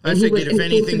 Yep. I figured if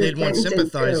anything, they'd want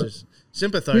sympathizers.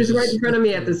 Sympathizers. He was right in front of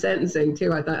me at the sentencing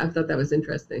too. I thought that was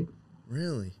interesting.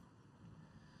 Really?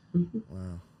 Mm-hmm.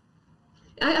 Wow.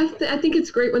 I think it's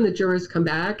great when the jurors come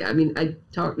back. I mean, I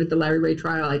talked with the Larry Ray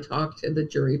trial. I talked to the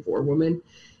jury forewoman,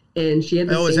 and she had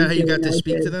the same. Is that how you got to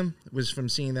speak to them? Was from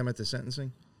seeing them at the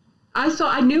sentencing? I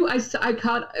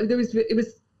caught. It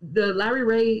was the Larry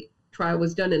Ray trial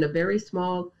was done in a very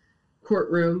small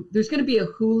courtroom. There's going to be a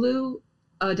Hulu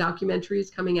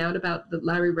documentaries coming out about the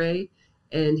Larry Ray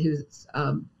and his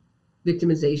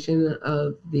victimization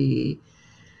of the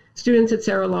students at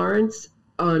Sarah Lawrence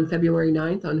on February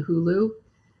 9th on Hulu.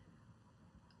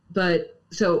 But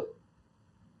so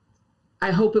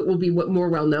I hope it will be more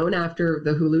well known after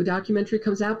the Hulu documentary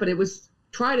comes out, but it was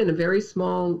tried in a very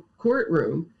small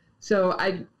courtroom. So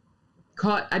I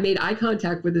made eye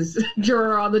contact with this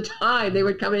juror all the time. They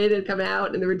would come in and come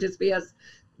out, and there would just be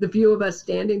the few of us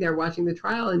standing there watching the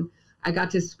trial. And I got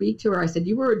to speak to her. I said,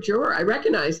 "You were a juror." I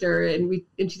recognized her, and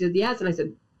she said, "Yes." And I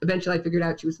said, eventually I figured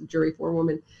out she was the jury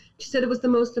forewoman. She said it was the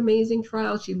most amazing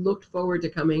trial. She looked forward to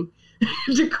coming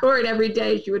to court every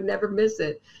day. She would never miss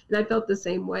it. And I felt the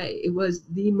same way. It was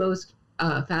the most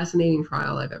fascinating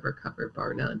trial I've ever covered,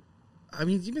 bar none. I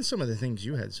mean, even some of the things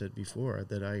you had said before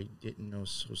that I didn't know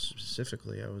so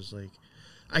specifically, I was like,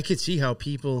 I could see how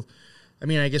people, I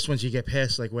mean, I guess once you get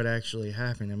past like what actually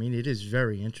happened, I mean, it is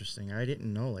very interesting. I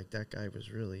didn't know like that guy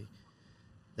was really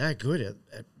that good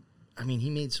at I mean, he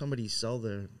made somebody sell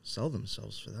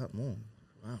themselves for that long.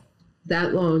 Wow.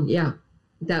 That long, yeah.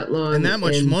 That long. And that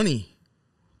much money.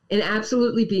 And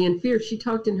absolutely be in fear. She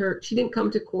didn't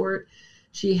come to court.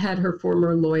 She had her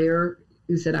former lawyer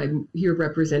who said, "I'm here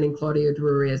representing Claudia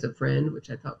Drury as a friend,"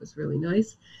 which I thought was really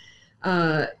nice.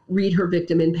 Read her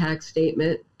victim impact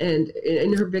statement. And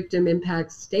in her victim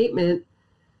impact statement,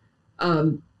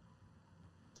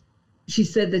 she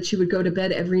said that she would go to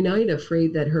bed every night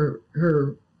afraid that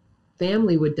her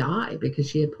family would die because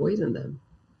she had poisoned them.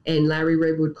 And Larry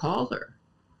Ray would call her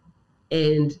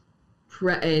and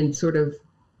sort of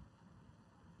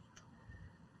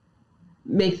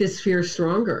make this fear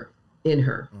stronger in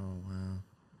her. Oh, wow.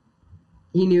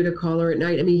 He knew to call her at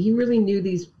night. I mean, he really knew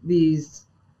his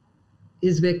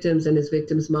victims and his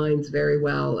victims' minds very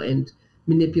well and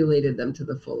manipulated them to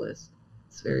the fullest.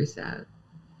 It's very sad.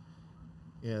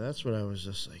 Yeah, that's what I was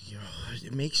just like, yo,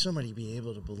 it makes somebody be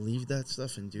able to believe that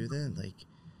stuff and do that. Like,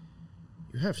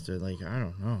 you have to, like, I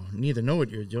don't know, neither know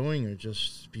what you're doing or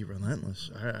just be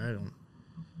relentless. I don't.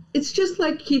 It's just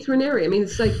like Keith Raniere. I mean,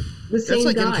 it's like the same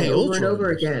like guy over and over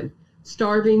again,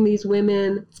 starving these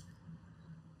women,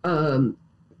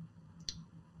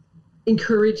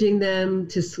 encouraging them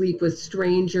to sleep with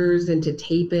strangers and to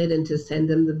tape it and to send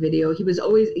them the video.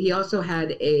 He also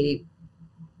had a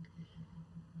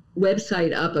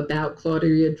website up about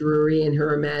Claudia Drury and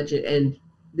her and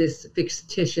this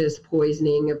fictitious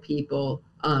poisoning of people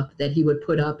up that he would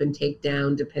put up and take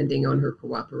down depending on her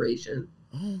cooperation.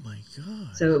 Oh my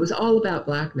God. So it was all about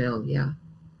blackmail, yeah.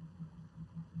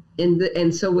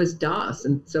 And so was DOS,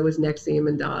 and so was NXIVM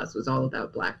and DOS was all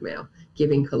about blackmail,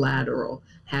 giving collateral,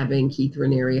 having Keith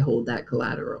Raniere hold that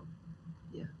collateral.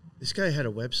 Yeah. This guy had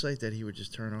a website that he would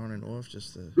just turn on and off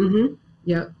just to... Mm-hmm.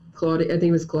 Yeah. I think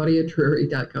it was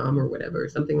ClaudiaDrury.com or whatever,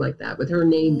 something like that, with her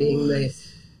name being the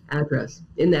address.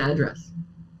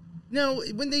 Now,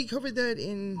 when they covered that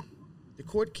in the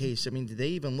court case, I mean, did they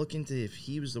even look into if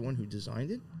he was the one who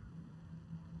designed it?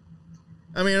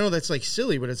 I mean, I know that's like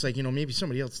silly, but it's like, you know, maybe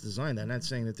somebody else designed that. I'm not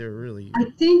saying that they're really I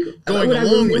think going what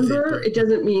along I remember, with it. It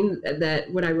doesn't mean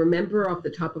that what I remember off the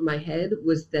top of my head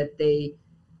was that they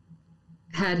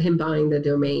had him buying the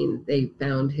domain. They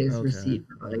found his receipt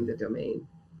for buying the domain.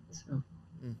 So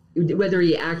whether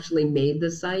he actually made the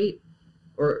site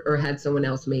or had someone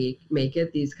else make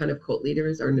it, these kind of cult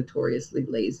leaders are notoriously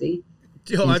lazy.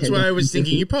 Oh, that's why I was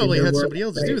thinking you probably had somebody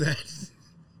else do that.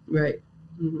 Right.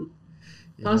 Mm-hmm.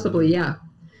 Yeah. Possibly, yeah.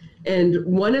 And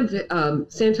one of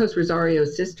Santos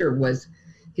Rosario's sister was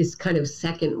his kind of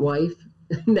second wife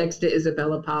next to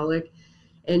Isabella Pollack.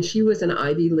 And she was an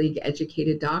Ivy League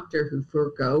educated doctor who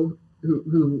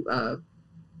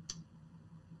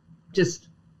just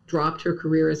dropped her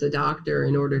career as a doctor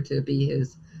in order to be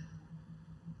his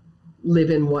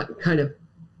live-in what kind of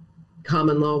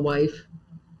common law wife.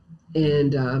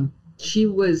 And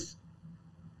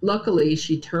luckily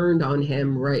she turned on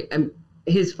him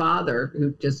his father,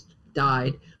 who just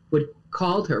died,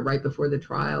 called her right before the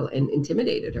trial and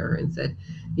intimidated her and said,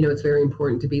 it's very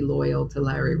important to be loyal to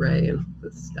Larry Ray and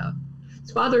this stuff.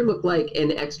 His father looked like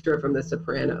an extra from The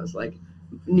Sopranos, like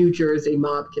New Jersey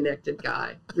mob connected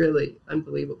guy. Really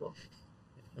unbelievable.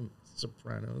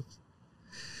 Sopranos.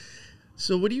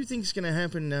 So what do you think is going to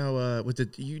happen now with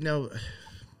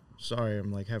sorry,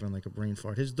 I'm like having like a brain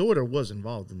fart. His daughter was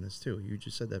involved in this too. You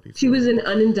just said that before. She was an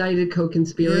unindicted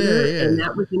co-conspirator, yeah. And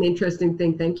that was an interesting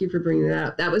thing. Thank you for bringing that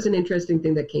up. That was an interesting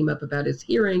thing that came up about his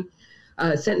hearing,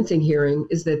 sentencing hearing,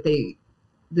 is that the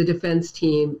defense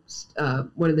team,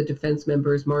 one of the defense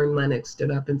members, Martin Lennox,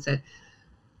 stood up and said,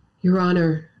 "Your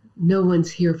Honor, no one's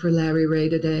here for Larry Ray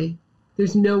today.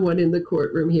 There's no one in the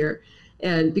courtroom here.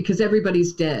 And because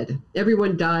everybody's dead.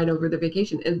 Everyone died over the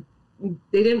vacation." And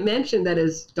they didn't mention that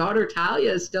his daughter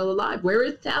Talia is still alive. Where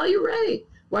is Talia Ray?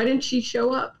 Why didn't she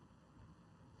show up?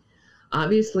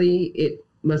 Obviously, it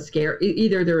must scare,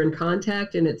 either they're in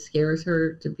contact and it scares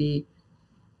her to be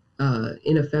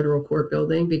in a federal court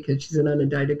building because she's an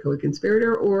unindicted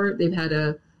co-conspirator, or they've had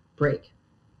a break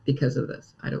because of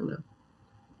this. I don't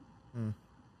know.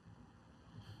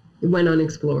 It went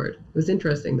unexplored. It was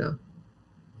interesting, though.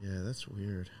 Yeah, that's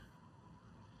weird.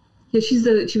 Yeah, she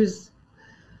was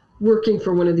working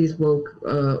for one of these woke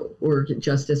or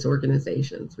justice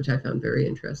organizations, which I found very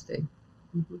interesting.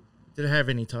 Mm-hmm. Did it have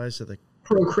any ties to the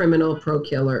pro-criminal,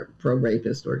 pro-killer,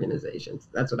 pro-rapist organizations?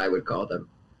 That's what I would call them.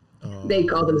 They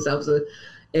call themselves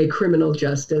a criminal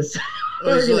justice.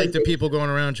 It's like the people going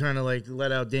around trying to like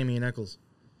let out Damien Eccles.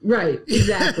 Right,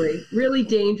 exactly. Really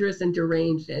dangerous and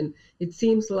deranged. And it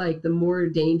seems like the more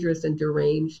dangerous and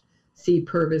deranged, see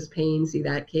Purvis Payne, see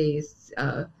that case,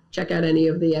 check out any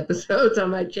of the episodes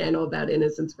on my channel about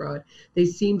innocence fraud. They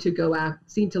seem to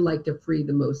like to free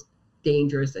the most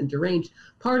dangerous and deranged.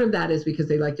 Part of that is because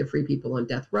they like to free people on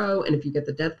death row. And if you get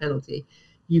the death penalty,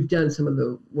 you've done some of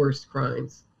the worst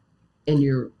crimes and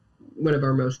you're one of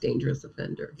our most dangerous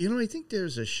offenders. I think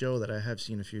there's a show that I have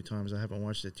seen a few times. I haven't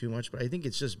watched it too much, but I think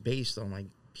it's just based on like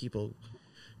people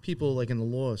like in the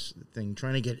law thing,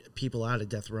 trying to get people out of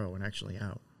death row and actually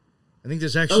out. I think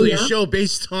there's actually a show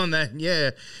based on that.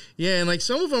 Yeah. Yeah. And like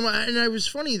some of them, and I was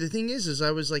funny. The thing is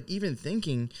I was like even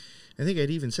thinking, I think I'd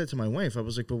even said to my wife, I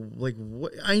was like, but like,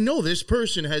 what? I know this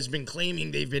person has been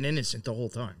claiming they've been innocent the whole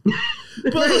time.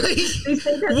 But like,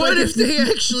 what if they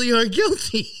actually are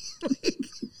guilty?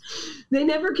 They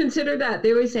never consider that.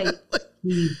 They always say,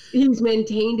 he's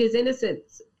maintained his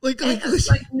innocence. Like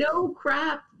no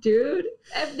crap, dude.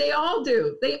 They all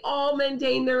do. They all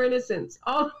maintain their innocence.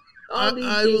 All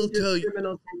these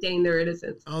criminals maintain their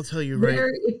innocence. I'll tell you right.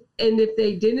 And if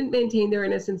they didn't maintain their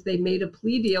innocence, they made a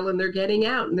plea deal and they're getting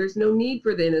out, and there's no need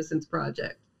for the Innocence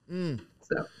Project.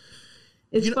 So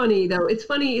it's funny, though. It's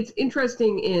funny. It's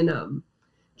interesting in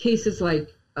cases like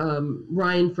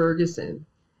Ryan Ferguson,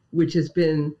 which has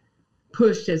been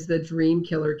pushed as the dream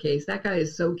killer case. That guy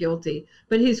is so guilty.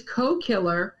 But his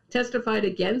co-killer testified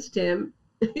against him,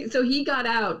 so he got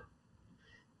out.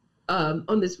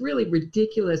 On this really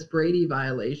ridiculous Brady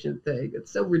violation thing.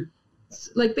 It's so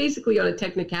like basically on a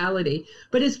technicality,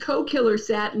 but his co-killer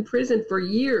sat in prison for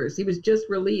years. He was just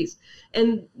released.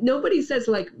 And nobody says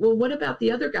like, well, what about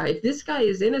the other guy? If this guy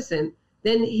is innocent,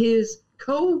 then his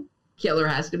co-killer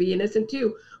has to be innocent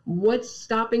too. What's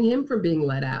stopping him from being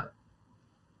let out?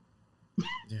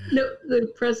 Yeah. No,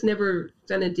 the press never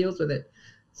kind of deals with it.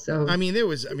 So,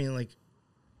 like,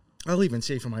 I'll even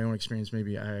say from my own experience,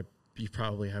 you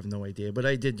probably have no idea, but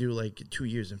I did do like 2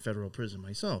 years in federal prison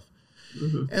myself.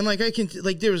 Mm-hmm. And like,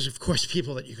 there was of course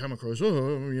people that you come across,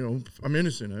 I'm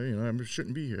innocent, I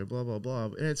shouldn't be here, blah, blah, blah.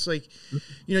 And it's like,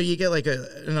 you get like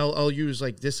and I'll use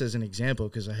like this as an example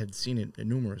because I had seen it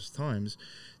numerous times.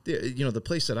 The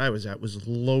place that I was at was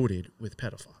loaded with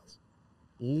pedophiles,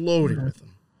 with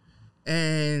them.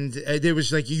 And there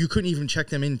was like, you couldn't even check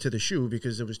them into the shoe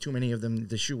because there was too many of them.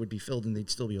 The shoe would be filled and they'd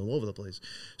still be all over the place.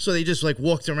 So they just like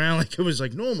walked around like it was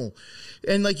like normal.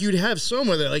 And like you'd have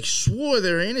someone that like swore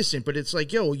they're innocent, but it's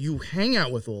like, you hang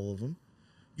out with all of them.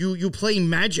 You play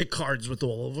magic cards with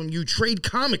all of them. You trade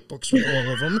comic books with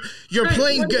all of them. You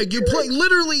play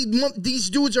literally, these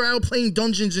dudes are out playing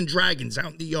Dungeons and Dragons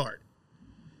out in the yard.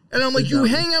 And I'm like, you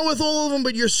hang out with all of them,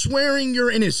 but you're swearing you're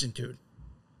innocent, dude.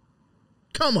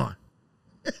 Come on.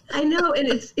 I know, and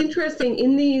it's interesting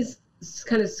in these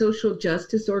kind of social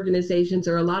justice organizations,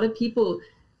 or a lot of people,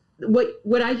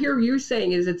 what I hear you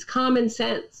saying is it's common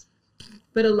sense,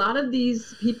 but a lot of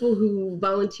these people who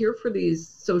volunteer for these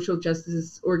social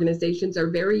justice organizations are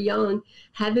very young,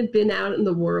 haven't been out in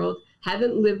the world,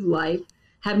 haven't lived life,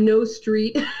 have no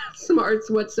street smarts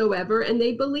whatsoever, and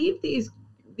they believe these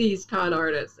these con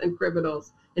artists and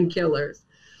criminals and killers.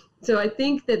 So I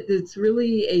think that it's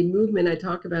really a movement. I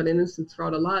talk about innocence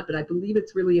fraud a lot, but I believe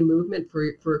it's really a movement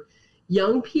for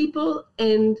young people.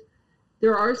 And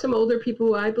there are some older people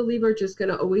who I believe are just going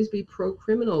to always be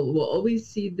pro-criminal. We'll always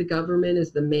see the government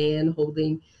as the man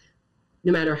holding,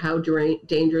 no matter how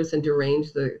dangerous and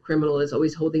deranged the criminal is,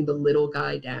 always holding the little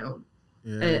guy down.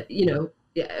 Yeah.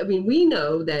 I mean, we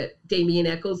know that Damien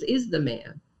Echols is the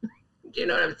man. Do you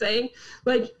know what I'm saying?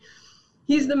 Like,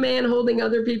 he's the man holding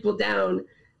other people down,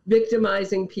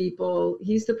 victimizing people.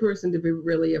 He's the person to be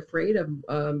really afraid of.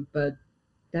 But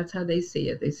that's how they see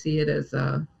it. They see it as,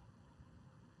 the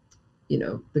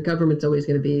government's always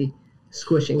going to be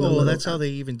squishing. Oh, that's how they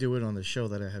even do it on the show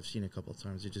that I have seen a couple of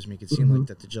times. They just make it seem like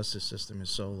that the justice system is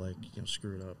so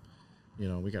screwed up.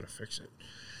 We got to fix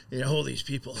it. All these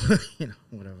people,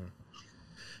 whatever.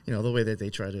 The way that they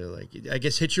try to I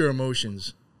guess hit your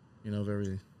emotions.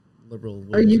 Very liberal.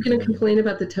 Are you going to complain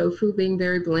about the tofu being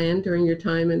very bland during your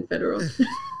time in federal?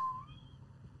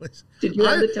 Did you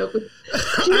have the tofu?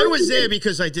 I was there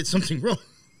because I did something wrong.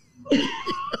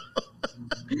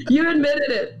 You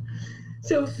admitted it.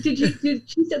 So she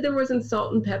said there wasn't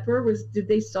salt and pepper. Did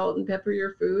they salt and pepper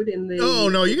your food in the? Oh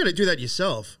no, you got to do that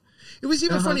yourself. It was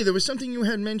even funny. There was something you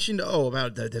had mentioned.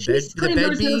 About the bed. The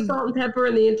bed being no salt and pepper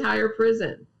in the entire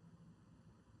prison.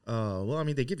 Well, I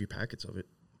mean, they give you packets of it,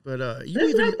 but that's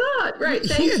what I thought. Right?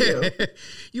 Thank you.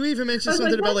 You even mentioned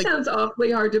something about that sounds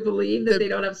awfully hard to believe that they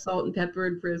don't have salt and pepper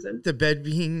in prison. The bed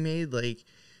being made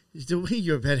the way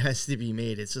your bed has to be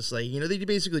made. It's just they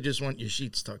basically just want your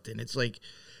sheets tucked in. It's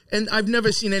and I've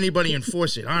never seen anybody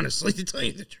enforce it, honestly, to tell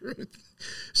you the truth.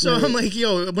 So right. I'm like,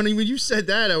 when you said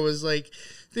that, I was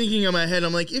thinking in my head,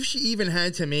 I'm like, if she even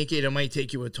had to make it, it might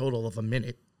take you a total of a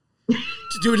minute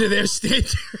to do it to their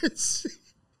standards.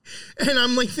 And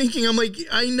I'm thinking,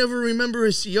 I never remember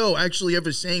a CO actually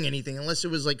ever saying anything unless it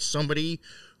was somebody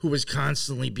who was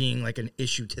constantly being an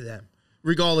issue to them,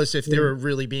 regardless if they were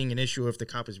really being an issue or if the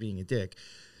cop is being a dick.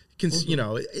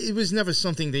 It was never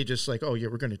something they just oh yeah,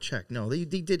 we're going to check. No, they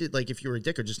did it if you were a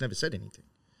dick or just never said anything.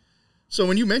 So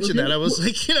when you mentioned that, I was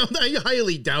I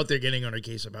highly doubt they're getting on her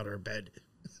case about her bed.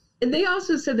 And they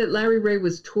also said that Larry Ray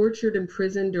was tortured in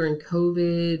prison during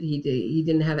COVID. He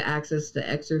didn't have access to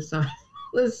exercise.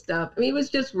 This stuff. I mean, it was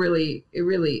just really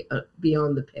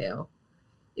beyond the pale.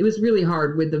 It was really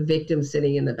hard with the victim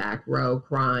sitting in the back row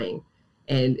crying.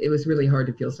 And it was really hard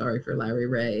to feel sorry for Larry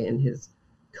Ray and his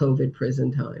COVID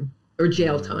prison time. Or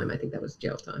jail time. I think that was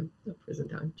jail time. No, prison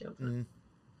time, jail time.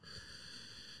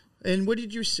 And what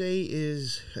did you say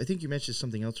I think you mentioned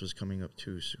something else was coming up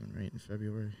too soon, right? In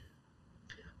February?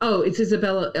 Oh, it's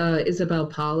Isabel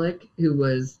Pollack, who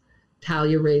was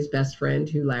Talia Ray's best friend,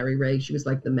 who Larry Ray, she was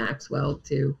like the Maxwell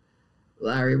to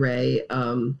Larry Ray.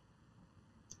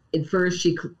 At first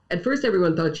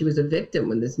everyone thought she was a victim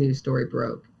when this news story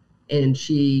broke. And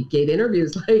she gave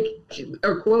interviews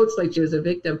or quotes like she was a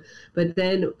victim. But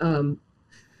then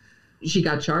she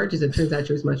got charges. It turns out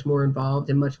she was much more involved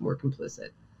and much more complicit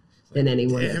than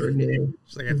anyone ever knew.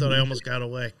 It's I thought I almost got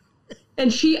away.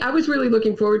 And I was really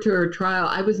looking forward to her trial.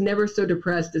 I was never so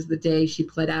depressed as the day she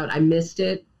pled out. I missed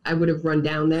it. I would have run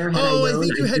down there had I known. I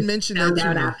think you had mentioned that found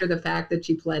out after the fact that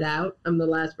she pled out. I'm the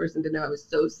last person to know. I was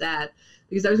so sad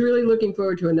because I was really looking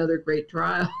forward to another great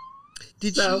trial.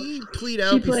 Did she plead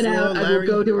out? She pled out. I will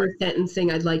go to her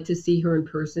sentencing. I'd like to see her in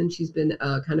person. She's been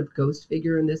a kind of ghost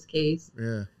figure in this case.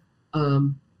 Yeah.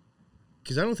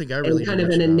 Because I don't think I really kind of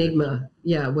an enigma.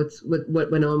 Yeah. What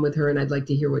went on with her, and I'd like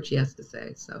to hear what she has to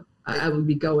say. So I would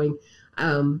be going.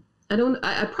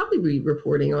 I'd probably be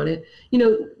reporting on it.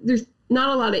 There's not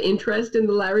a lot of interest in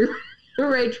the Larry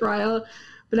Ray trial,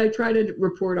 but I try to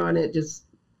report on it just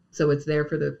so it's there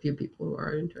for the few people who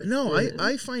are interested. No,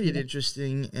 I find it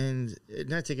interesting, and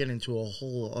not to get into a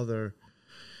whole other,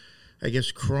 I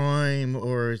guess, crime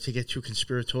or to get too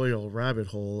conspiratorial rabbit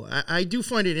hole. I do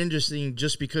find it interesting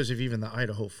just because of even the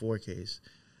Idaho 4 case.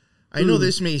 I know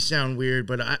this may sound weird,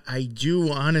 but I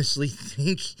do honestly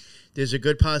think there's a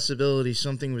good possibility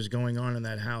something was going on in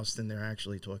that house than they're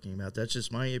actually talking about. That's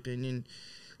just my opinion.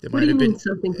 There might have been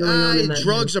something going on in that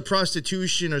drugs or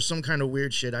prostitution or some kind of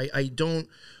weird shit. I don't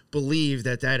believe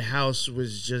that house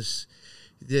was just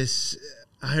this.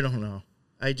 I don't know.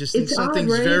 I just think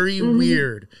something's very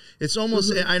weird. It's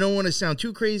almost, I don't want to sound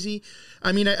too crazy.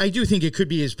 I mean, I do think it could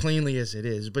be as plainly as it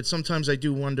is, but sometimes I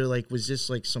do wonder, was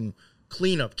this some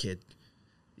cleanup kid?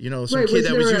 Some kid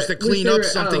that was used to clean up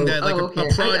something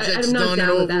a project's done and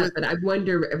over with. But I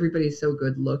wonder, everybody's so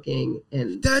good looking.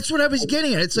 And that's what I was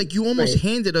getting at. It's you almost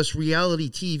handed us reality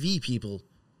TV people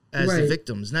as the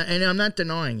victims. And I'm not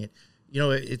denying it.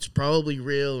 it's probably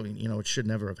real. And, it should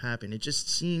never have happened. It just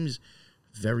seems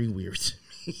very weird to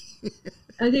me.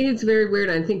 I think it's very weird.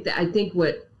 I think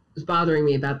what was bothering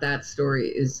me about that story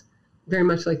is very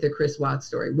much like the Chris Watts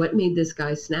story. What made this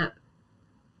guy snap?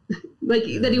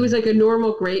 That he was like a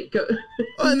normal great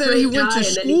and then he went to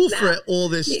school for all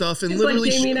this stuff and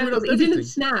literally screwed up everything. He didn't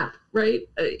snap, right?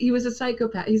 He was a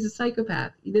psychopath. He's a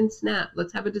psychopath. He didn't snap.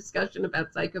 Let's have a discussion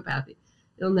about psychopathy.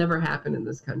 It'll never happen in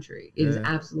this country. It is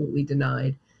absolutely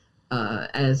denied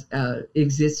as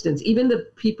existence. Even the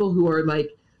people who are like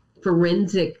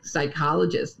forensic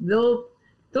psychologists, they'll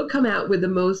come out with the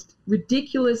most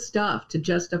ridiculous stuff to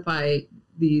justify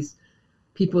these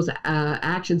people's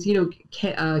actions.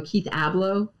 Keith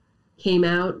Abloh came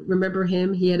out. Remember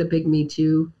him? He had a big Me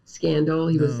Too scandal.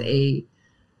 He's a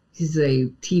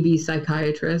TV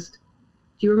psychiatrist.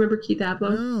 Do you remember Keith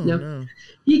Abloh? No.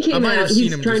 He came out.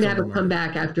 He's trying to have a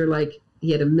comeback after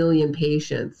he had 1 million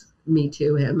patients Me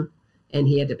Too him, and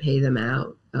he had to pay them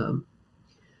out.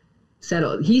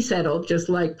 He settled just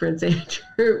like Prince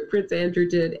Andrew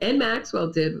did, and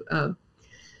Maxwell did.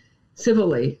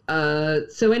 Civilly.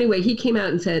 So anyway, he came out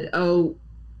and said,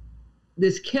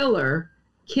 this killer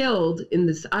killed in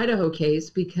this Idaho case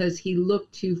because he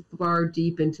looked too far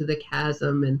deep into the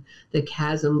chasm, and the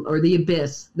chasm or the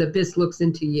abyss looks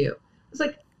into you. It's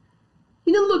like,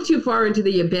 he didn't look too far into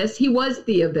the abyss. He was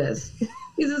the abyss.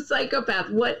 He's a psychopath.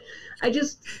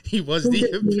 He was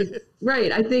the abyss.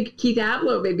 Right. I think Keith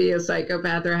Abloh may be a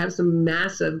psychopath or have some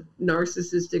massive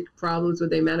narcissistic problems with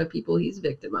the amount of people he's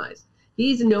victimized.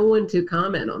 He's no one to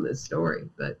comment on this story,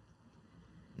 but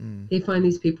they find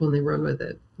these people and they run with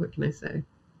it. What can I say?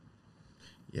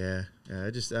 Yeah. I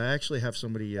actually have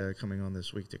somebody coming on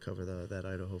this week to cover that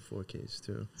Idaho 4 case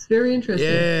too. It's very interesting.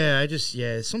 Yeah,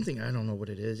 it's something, I don't know what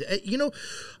it is. And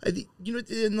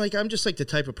I'm just like the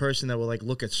type of person that will like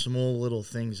look at small little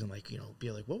things and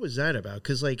be like, what was that about?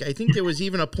 Because I think there was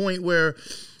even a point where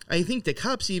I think the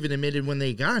cops even admitted when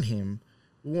they got him,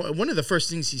 one of the first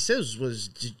things he says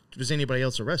was anybody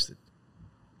else arrested?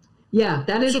 Yeah,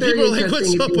 that is very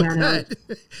interesting. What's up with that?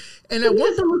 And he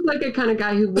doesn't look like a kind of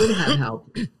guy who would have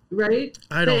help, right?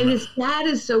 I don't know. And his dad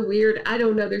is so weird. I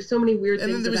don't know. There's so many weird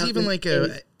things. And then there was even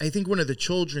case. I think one of the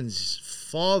children's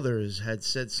fathers had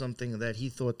said something that he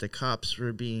thought the cops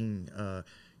were being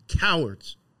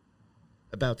cowards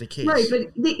about the case. Right,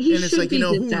 but he should be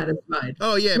dissatisfied.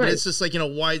 Oh, yeah, but it's just like,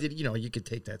 why did, you could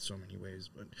take that so many ways,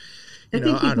 but... I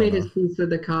think he's made his peace with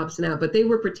the cops now, but they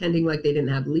were pretending like they didn't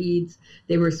have leads.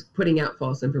 They were putting out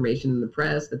false information in the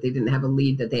press that they didn't have a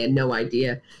lead, that they had no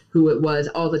idea who it was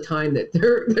all the time, that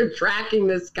they're tracking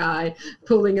this guy,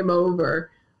 pulling him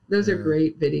over. Those are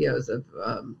great videos of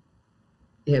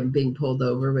him being pulled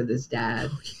over with his dad.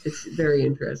 It's very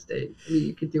interesting. I mean,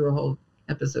 you could do a whole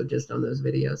episode just on those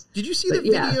videos. Did you see the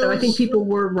videos? Yeah, so I think people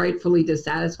were rightfully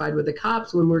dissatisfied with the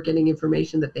cops when we're getting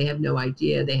information that they have no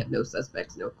idea, they have no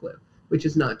suspects, no clue. Which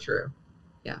is not true.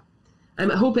 Yeah. I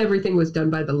hope everything was done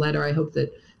by the letter. I hope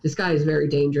that this guy is very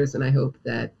dangerous, and I hope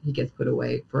that he gets put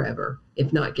away forever,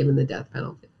 if not given the death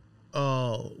penalty.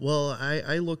 Oh, well,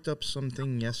 I looked up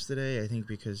something yesterday, I think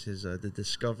because his the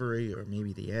discovery, or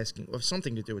maybe the asking, or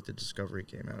something to do with the discovery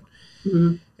came out.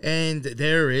 Mm-hmm. And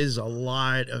there is a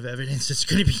lot of evidence that's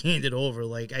going to be handed over.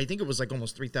 I think it was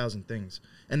almost 3,000 things.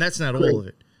 And that's not all of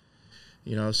it.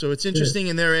 So it's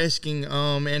interesting, and they're asking,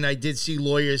 and I did see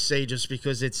lawyers say just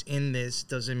because it's in this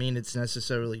doesn't mean it's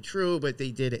necessarily true, but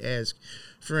they did ask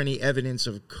for any evidence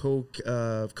of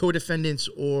co-defendants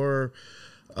or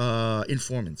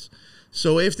informants.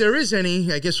 So if there is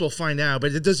any, I guess we'll find out,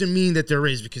 but it doesn't mean that there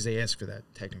is because they asked for that,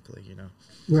 technically,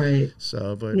 Right.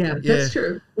 So, but that's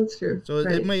true. That's true. So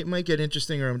it might get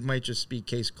interesting, or it might just be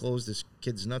case closed. This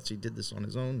kid's nuts. He did this on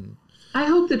his own. I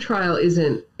hope the trial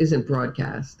isn't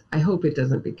broadcast. I hope it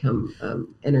doesn't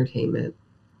become entertainment.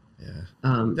 Yeah,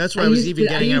 that's why I was even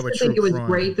getting at with true crime. I think it was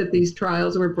great that these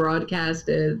trials were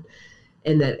broadcasted,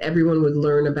 and that everyone would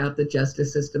learn about the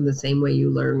justice system the same way you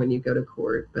learn when you go to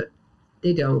court. But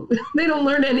they don't. They don't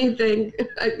learn anything.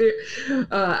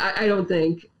 I don't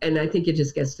think, and I think it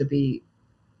just gets to be,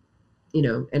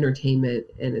 entertainment,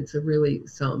 and it's a really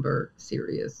somber,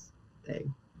 serious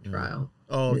thing. Trial.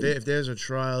 Oh, if there's a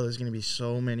trial, there's going to be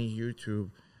so many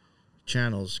YouTube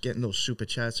channels getting those super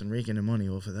chats and raking the money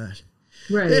off of that.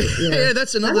 Right. Yeah,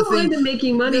 that's another thing. I don't mind them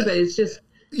making money, but it's just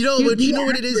you know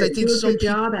what it is. I think some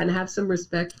job and have some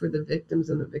respect for the victims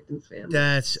and the victims' families.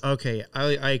 That's okay.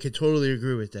 I could totally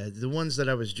agree with that. The ones that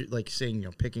I was saying,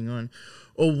 picking on,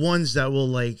 or ones that will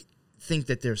think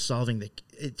that they're solving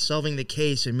the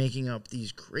case and making up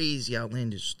these crazy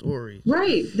outlandish stories.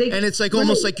 Right. And it's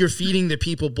almost like you're feeding the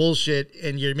people bullshit,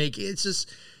 and you're making it's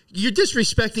just You're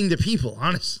disrespecting the people,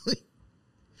 honestly.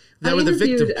 That I were the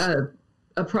interviewed victims.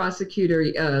 a prosecutor.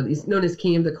 He's known as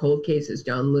King of the Cold Cases,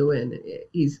 John Lewin.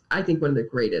 He's, I think, one of the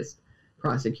greatest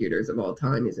prosecutors of all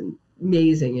time. He's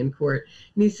amazing in court.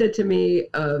 And he said to me,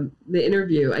 the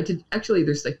interview, I did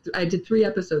 3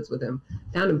 episodes with him,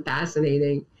 found him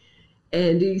fascinating.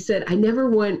 And he said, I never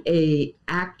want a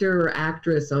actor or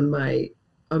actress on my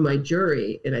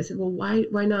jury. And I said, well, why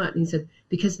not? And he said,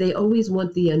 because they always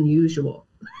want the unusual.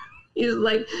 He's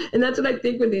like, and that's what I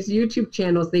think with these YouTube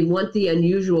channels. They want the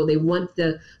unusual. They want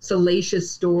the salacious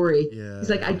story. Yeah, He's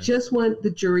like, I just want the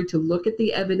jury to look at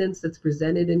the evidence that's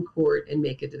presented in court and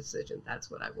make a decision. That's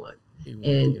what I want.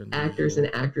 And actors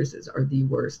and actresses are the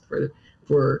worst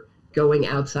for going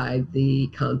outside the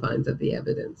confines of the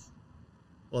evidence.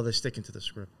 Well, they're sticking to the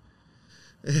script.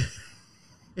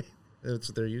 That's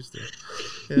what they're used to.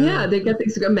 Yeah, they got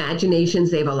these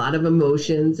imaginations. They have a lot of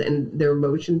emotions, and their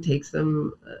emotion takes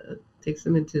them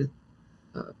into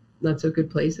not so good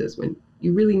places. When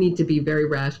you really need to be very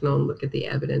rational and look at the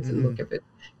evidence and look if it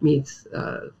meets,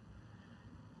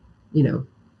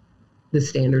 the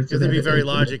standards. You have to be very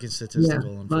logic and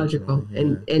statistical. Yeah, logical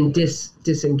and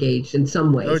disengaged in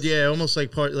some ways. Oh yeah, almost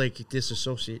like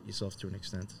disassociate yourself to an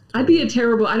extent. I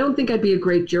don't think I'd be a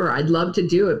great juror. I'd love to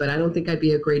do it, but I don't think I'd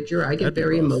be a great juror. I get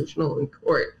very emotional in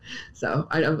court, so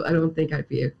I don't think I'd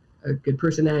be a good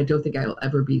person, and I don't think I'll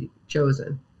ever be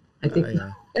chosen. I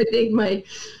think my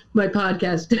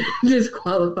podcast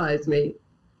disqualifies me.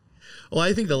 Well,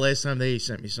 I think the last time they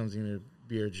sent me something to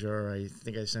be a juror, I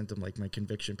think I sent them like my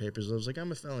conviction papers. I was like,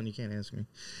 I'm a felon, you can't ask me.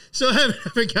 So I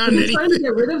haven't gotten anything. Trying to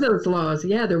get rid of those laws.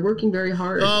 Yeah, they're working very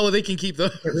hard. Oh, well, they can keep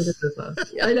those. Get rid of those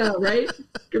laws. I know, right?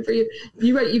 Good for you.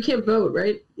 You can't vote,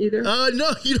 right? Either.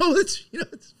 No.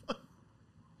 It's fun.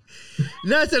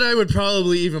 Not that I would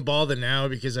probably even bother now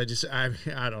because I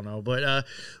don't know, but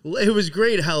it was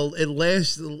great how at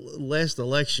last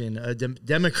election a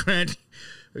Democrat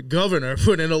governor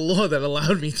put in a law that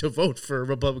allowed me to vote for a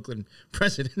Republican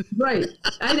president. Right.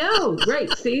 I know. Right.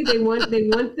 See,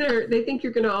 they think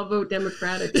you're going to all vote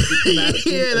Democratic.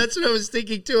 Yeah, that's what I was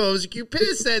thinking too. I was like, you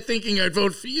passed that thinking I'd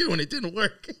vote for you, and it didn't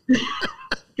work.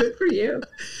 Good for you.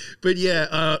 But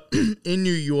yeah, in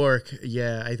New York,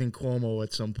 I think Cuomo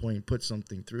at some point put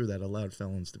something through that allowed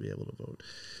felons to be able to vote.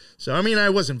 So I mean, I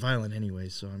wasn't violent anyway.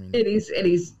 So I mean,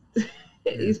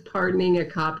 he's pardoning a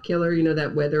cop killer. You know,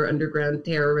 that Weather Underground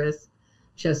terrorist,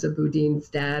 Chesaboudin's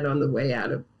dad, on the way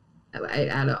out of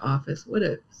office. What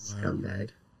a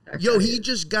scumbag! Yo, he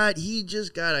just got.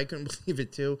 I couldn't believe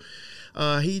it too.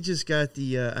 He just got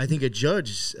I think a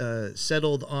judge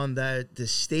settled on that the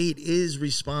state is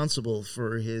responsible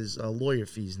for his lawyer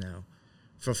fees now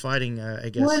for fighting, I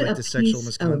guess, like the sexual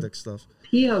misconduct stuff.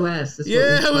 POS.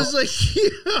 I was like,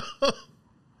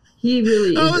 he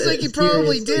really. I was like, he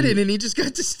probably did it, and he just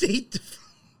got the state to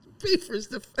pay for his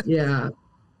defense.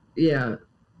 Yeah.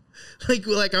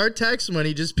 Like our tax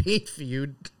money just paid for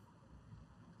you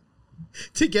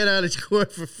to get out of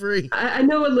court for free. I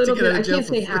know a little bit. I can't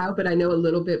say how, but I know a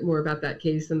little bit more about that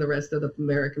case than the rest of the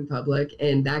American public.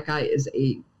 And that guy is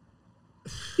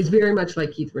very much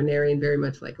like Keith Raniere and very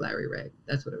much like Larry Ray.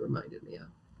 That's what it reminded me of.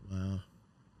 Wow.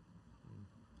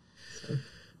 So,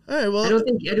 all right. Well, I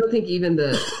don't think even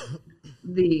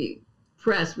the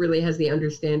press really has the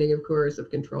understanding of coercive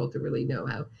control to really know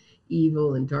how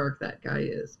evil and dark that guy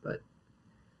is. But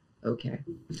okay.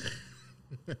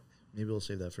 Maybe we'll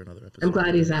save that for another episode. I'm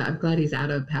glad he's out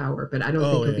of power, but I don't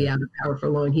think he'll be out of power for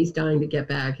long. He's dying to get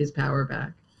back his power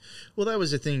back. Well, that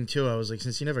was the thing too. I was like,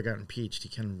 since he never got impeached, he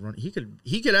can run. He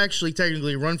could actually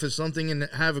technically run for something and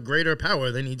have a greater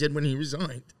power than he did when he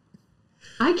resigned.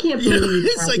 I can't believe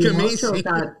it's like amazing.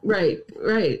 Right.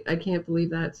 I can't believe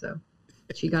that. So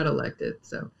she got elected.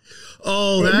 So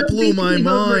that blew my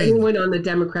mind. Anyone on the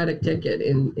Democratic ticket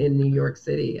in New York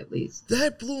City, at least.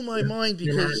 That blew my mind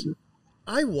because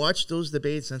I watched those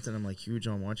debates and I'm like huge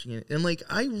on watching it. And like,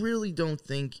 I really don't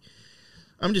think,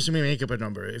 I'm just going to make up a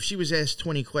number. If she was asked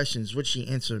 20 questions, would she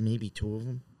answer maybe 2 of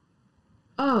them?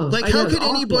 Oh, like how could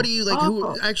anybody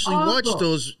who actually watched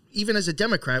those, even as a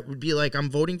Democrat, would be like, I'm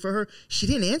voting for her? She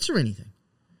didn't answer anything.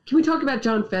 Can we talk about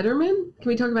John Fetterman? Can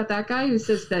we talk about that guy who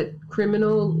says that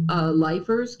criminal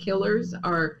lifers, killers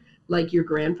are like your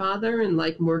grandfather and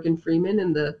like Morgan Freeman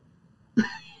in the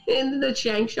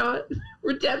Shawshank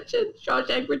Redemption.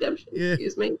 Yeah.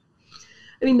 Excuse me.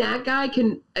 I mean, that guy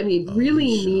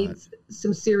really needs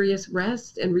some serious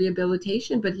rest and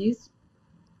rehabilitation, but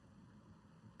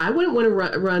I wouldn't want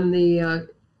to run the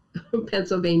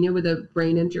Pennsylvania with a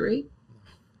brain injury.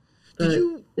 But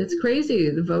it's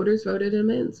crazy. The voters voted him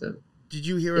in. So did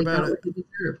you hear about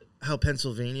how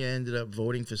Pennsylvania ended up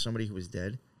voting for somebody who was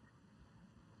dead?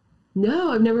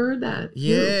 No, I've never heard that.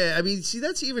 Yeah, I mean, see,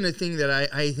 that's even a thing that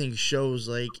I think shows,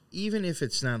 like, even if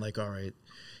it's not like, all right,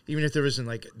 even if there isn't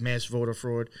like mass voter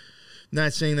fraud,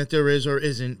 not saying that there is or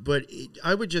isn't, but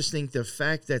I would just think the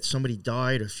fact that somebody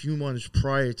died a few months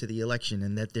prior to the election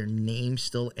and that their name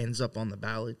still ends up on the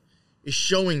ballot is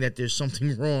showing that there's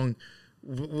something wrong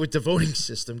with the voting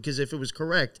system, because if it was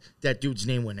correct, that dude's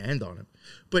name wouldn't end on him.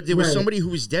 But there was somebody who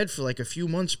was dead for like a few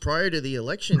months prior to the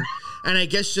election, and I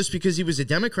guess just because he was a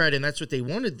Democrat and that's what they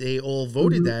wanted, they all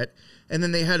voted that, and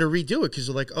then they had to redo it because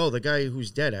they're like, oh, the guy who's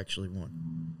dead actually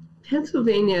won.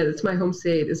 Pennsylvania, that's my home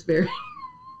state, is very,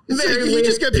 very You weird.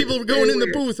 just got people going in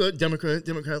the weird. booth,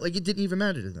 Democrat, like it didn't even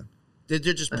matter to them. They're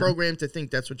just programmed to think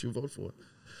that's what you vote for.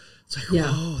 It's like,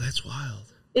 whoa, that's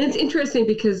wild. And it's interesting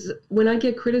because when I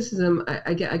get criticism,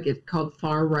 I get called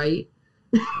far right.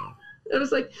 I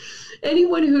was like,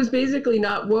 anyone who's basically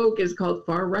not woke is called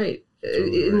far right.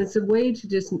 Totally. And it's a way to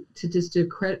just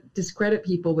discredit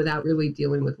people without really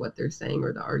dealing with what they're saying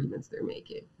or the arguments they're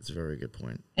making. That's a very good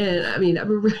point. And I mean,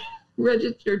 I'm a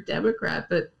registered Democrat,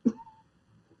 but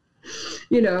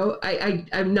you know,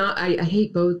 I'm not. I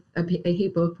hate both. I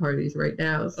hate both parties right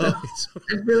now. So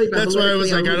I'm really. That's why I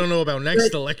was like, I don't know about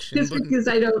next election. Just because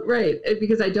I don't,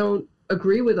 because I don't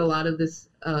agree with a lot of this,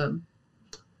 a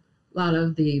lot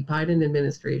of the Biden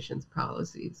administration's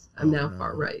policies. I'm now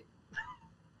far right.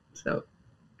 So,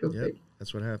 go figure.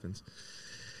 That's what happens.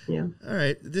 Yeah. All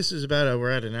right. This is about. We're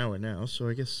at an hour now, so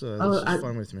I guess this is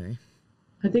fun with me.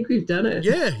 I think we've done it.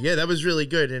 Yeah, that was really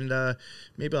good. And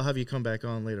maybe I'll have you come back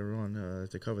on later on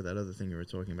to cover that other thing you were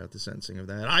talking about, the sentencing of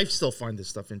that. I still find this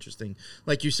stuff interesting.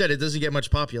 Like you said, it doesn't get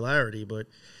much popularity, but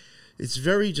it's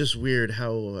very just weird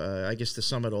how, I guess to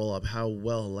sum it all up, how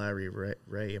well Larry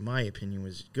Ray, in my opinion,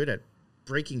 was good at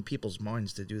breaking people's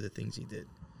minds to do the things he did.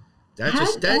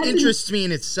 That interests me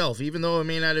in itself, even though it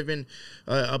may not have been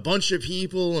a bunch of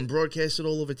people and broadcasted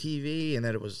all over TV, and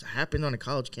that it happened on a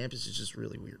college campus is just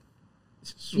really weird.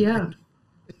 Yeah,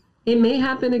 it may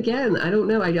happen again. I don't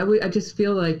know. I just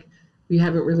feel like we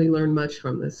haven't really learned much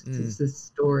from this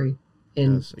story,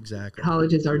 and yes, exactly.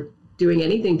 Colleges aren't doing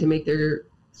anything to make their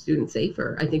students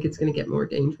safer. I think it's going to get more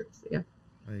dangerous. Yeah,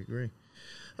 I agree.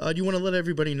 Do you want to let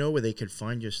everybody know where they could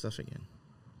find your stuff again?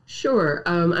 Sure.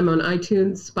 I'm on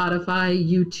iTunes, Spotify,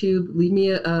 YouTube. Leave me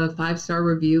a 5-star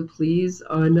review, please.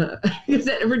 Because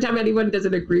every time anyone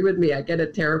doesn't agree with me, I get a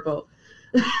terrible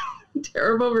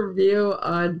review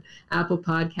on Apple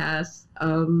Podcasts.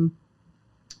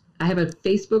 I have a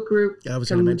Facebook group. I was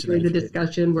going to mention the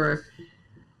discussion where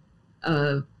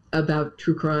about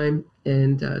true crime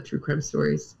and true crime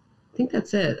stories. I think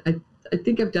that's it. I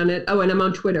think I've done it. Oh, and I'm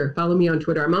on Twitter. Follow me on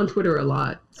Twitter. I'm on Twitter a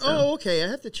lot. So. Oh, okay. I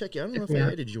have to check you. I don't know if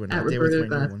I added you or not. At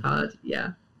Roberta Pod. Yeah.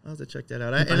 I'll have to check that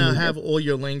out. I'll have all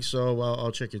your links, so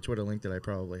I'll check your Twitter link that I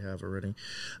probably have already.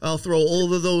 I'll throw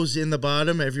all of those in the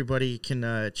bottom. Everybody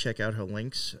can check out her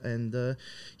links. And,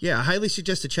 I highly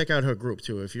suggest to check out her group,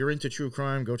 too. If you're into true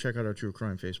crime, go check out our true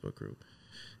crime Facebook group.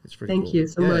 It's pretty cool. Thank you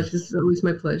so much. This is always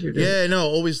my pleasure.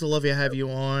 Always the love to have you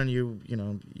on. You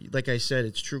know, like I said,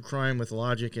 it's true crime with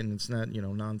logic, and it's not,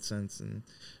 nonsense. And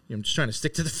I'm just trying to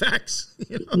stick to the facts.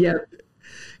 Yeah.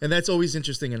 And that's always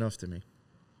interesting enough to me.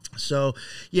 So,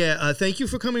 thank you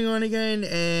for coming on again.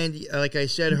 And like I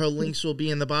said, her links will be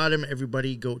in the bottom.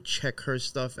 Everybody go check her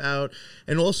stuff out.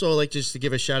 And also, just to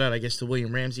give a shout out, I guess, to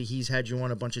William Ramsey. He's had you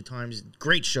on a bunch of times.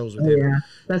 Great shows with him. Yeah,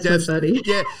 that's my buddy.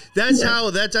 Yeah,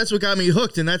 that's what got me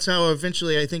hooked. And that's how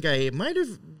eventually I think I might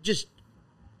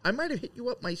have hit you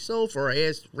up myself, or I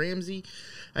asked Ramsey.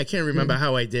 I can't remember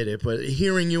how I did it, but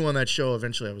hearing you on that show,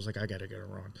 eventually I was like, I got to get her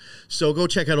on. So go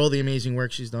check out all the amazing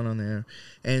work she's done on there.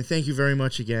 And thank you very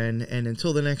much again. And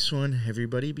until the next one,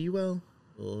 everybody be well.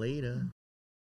 Later.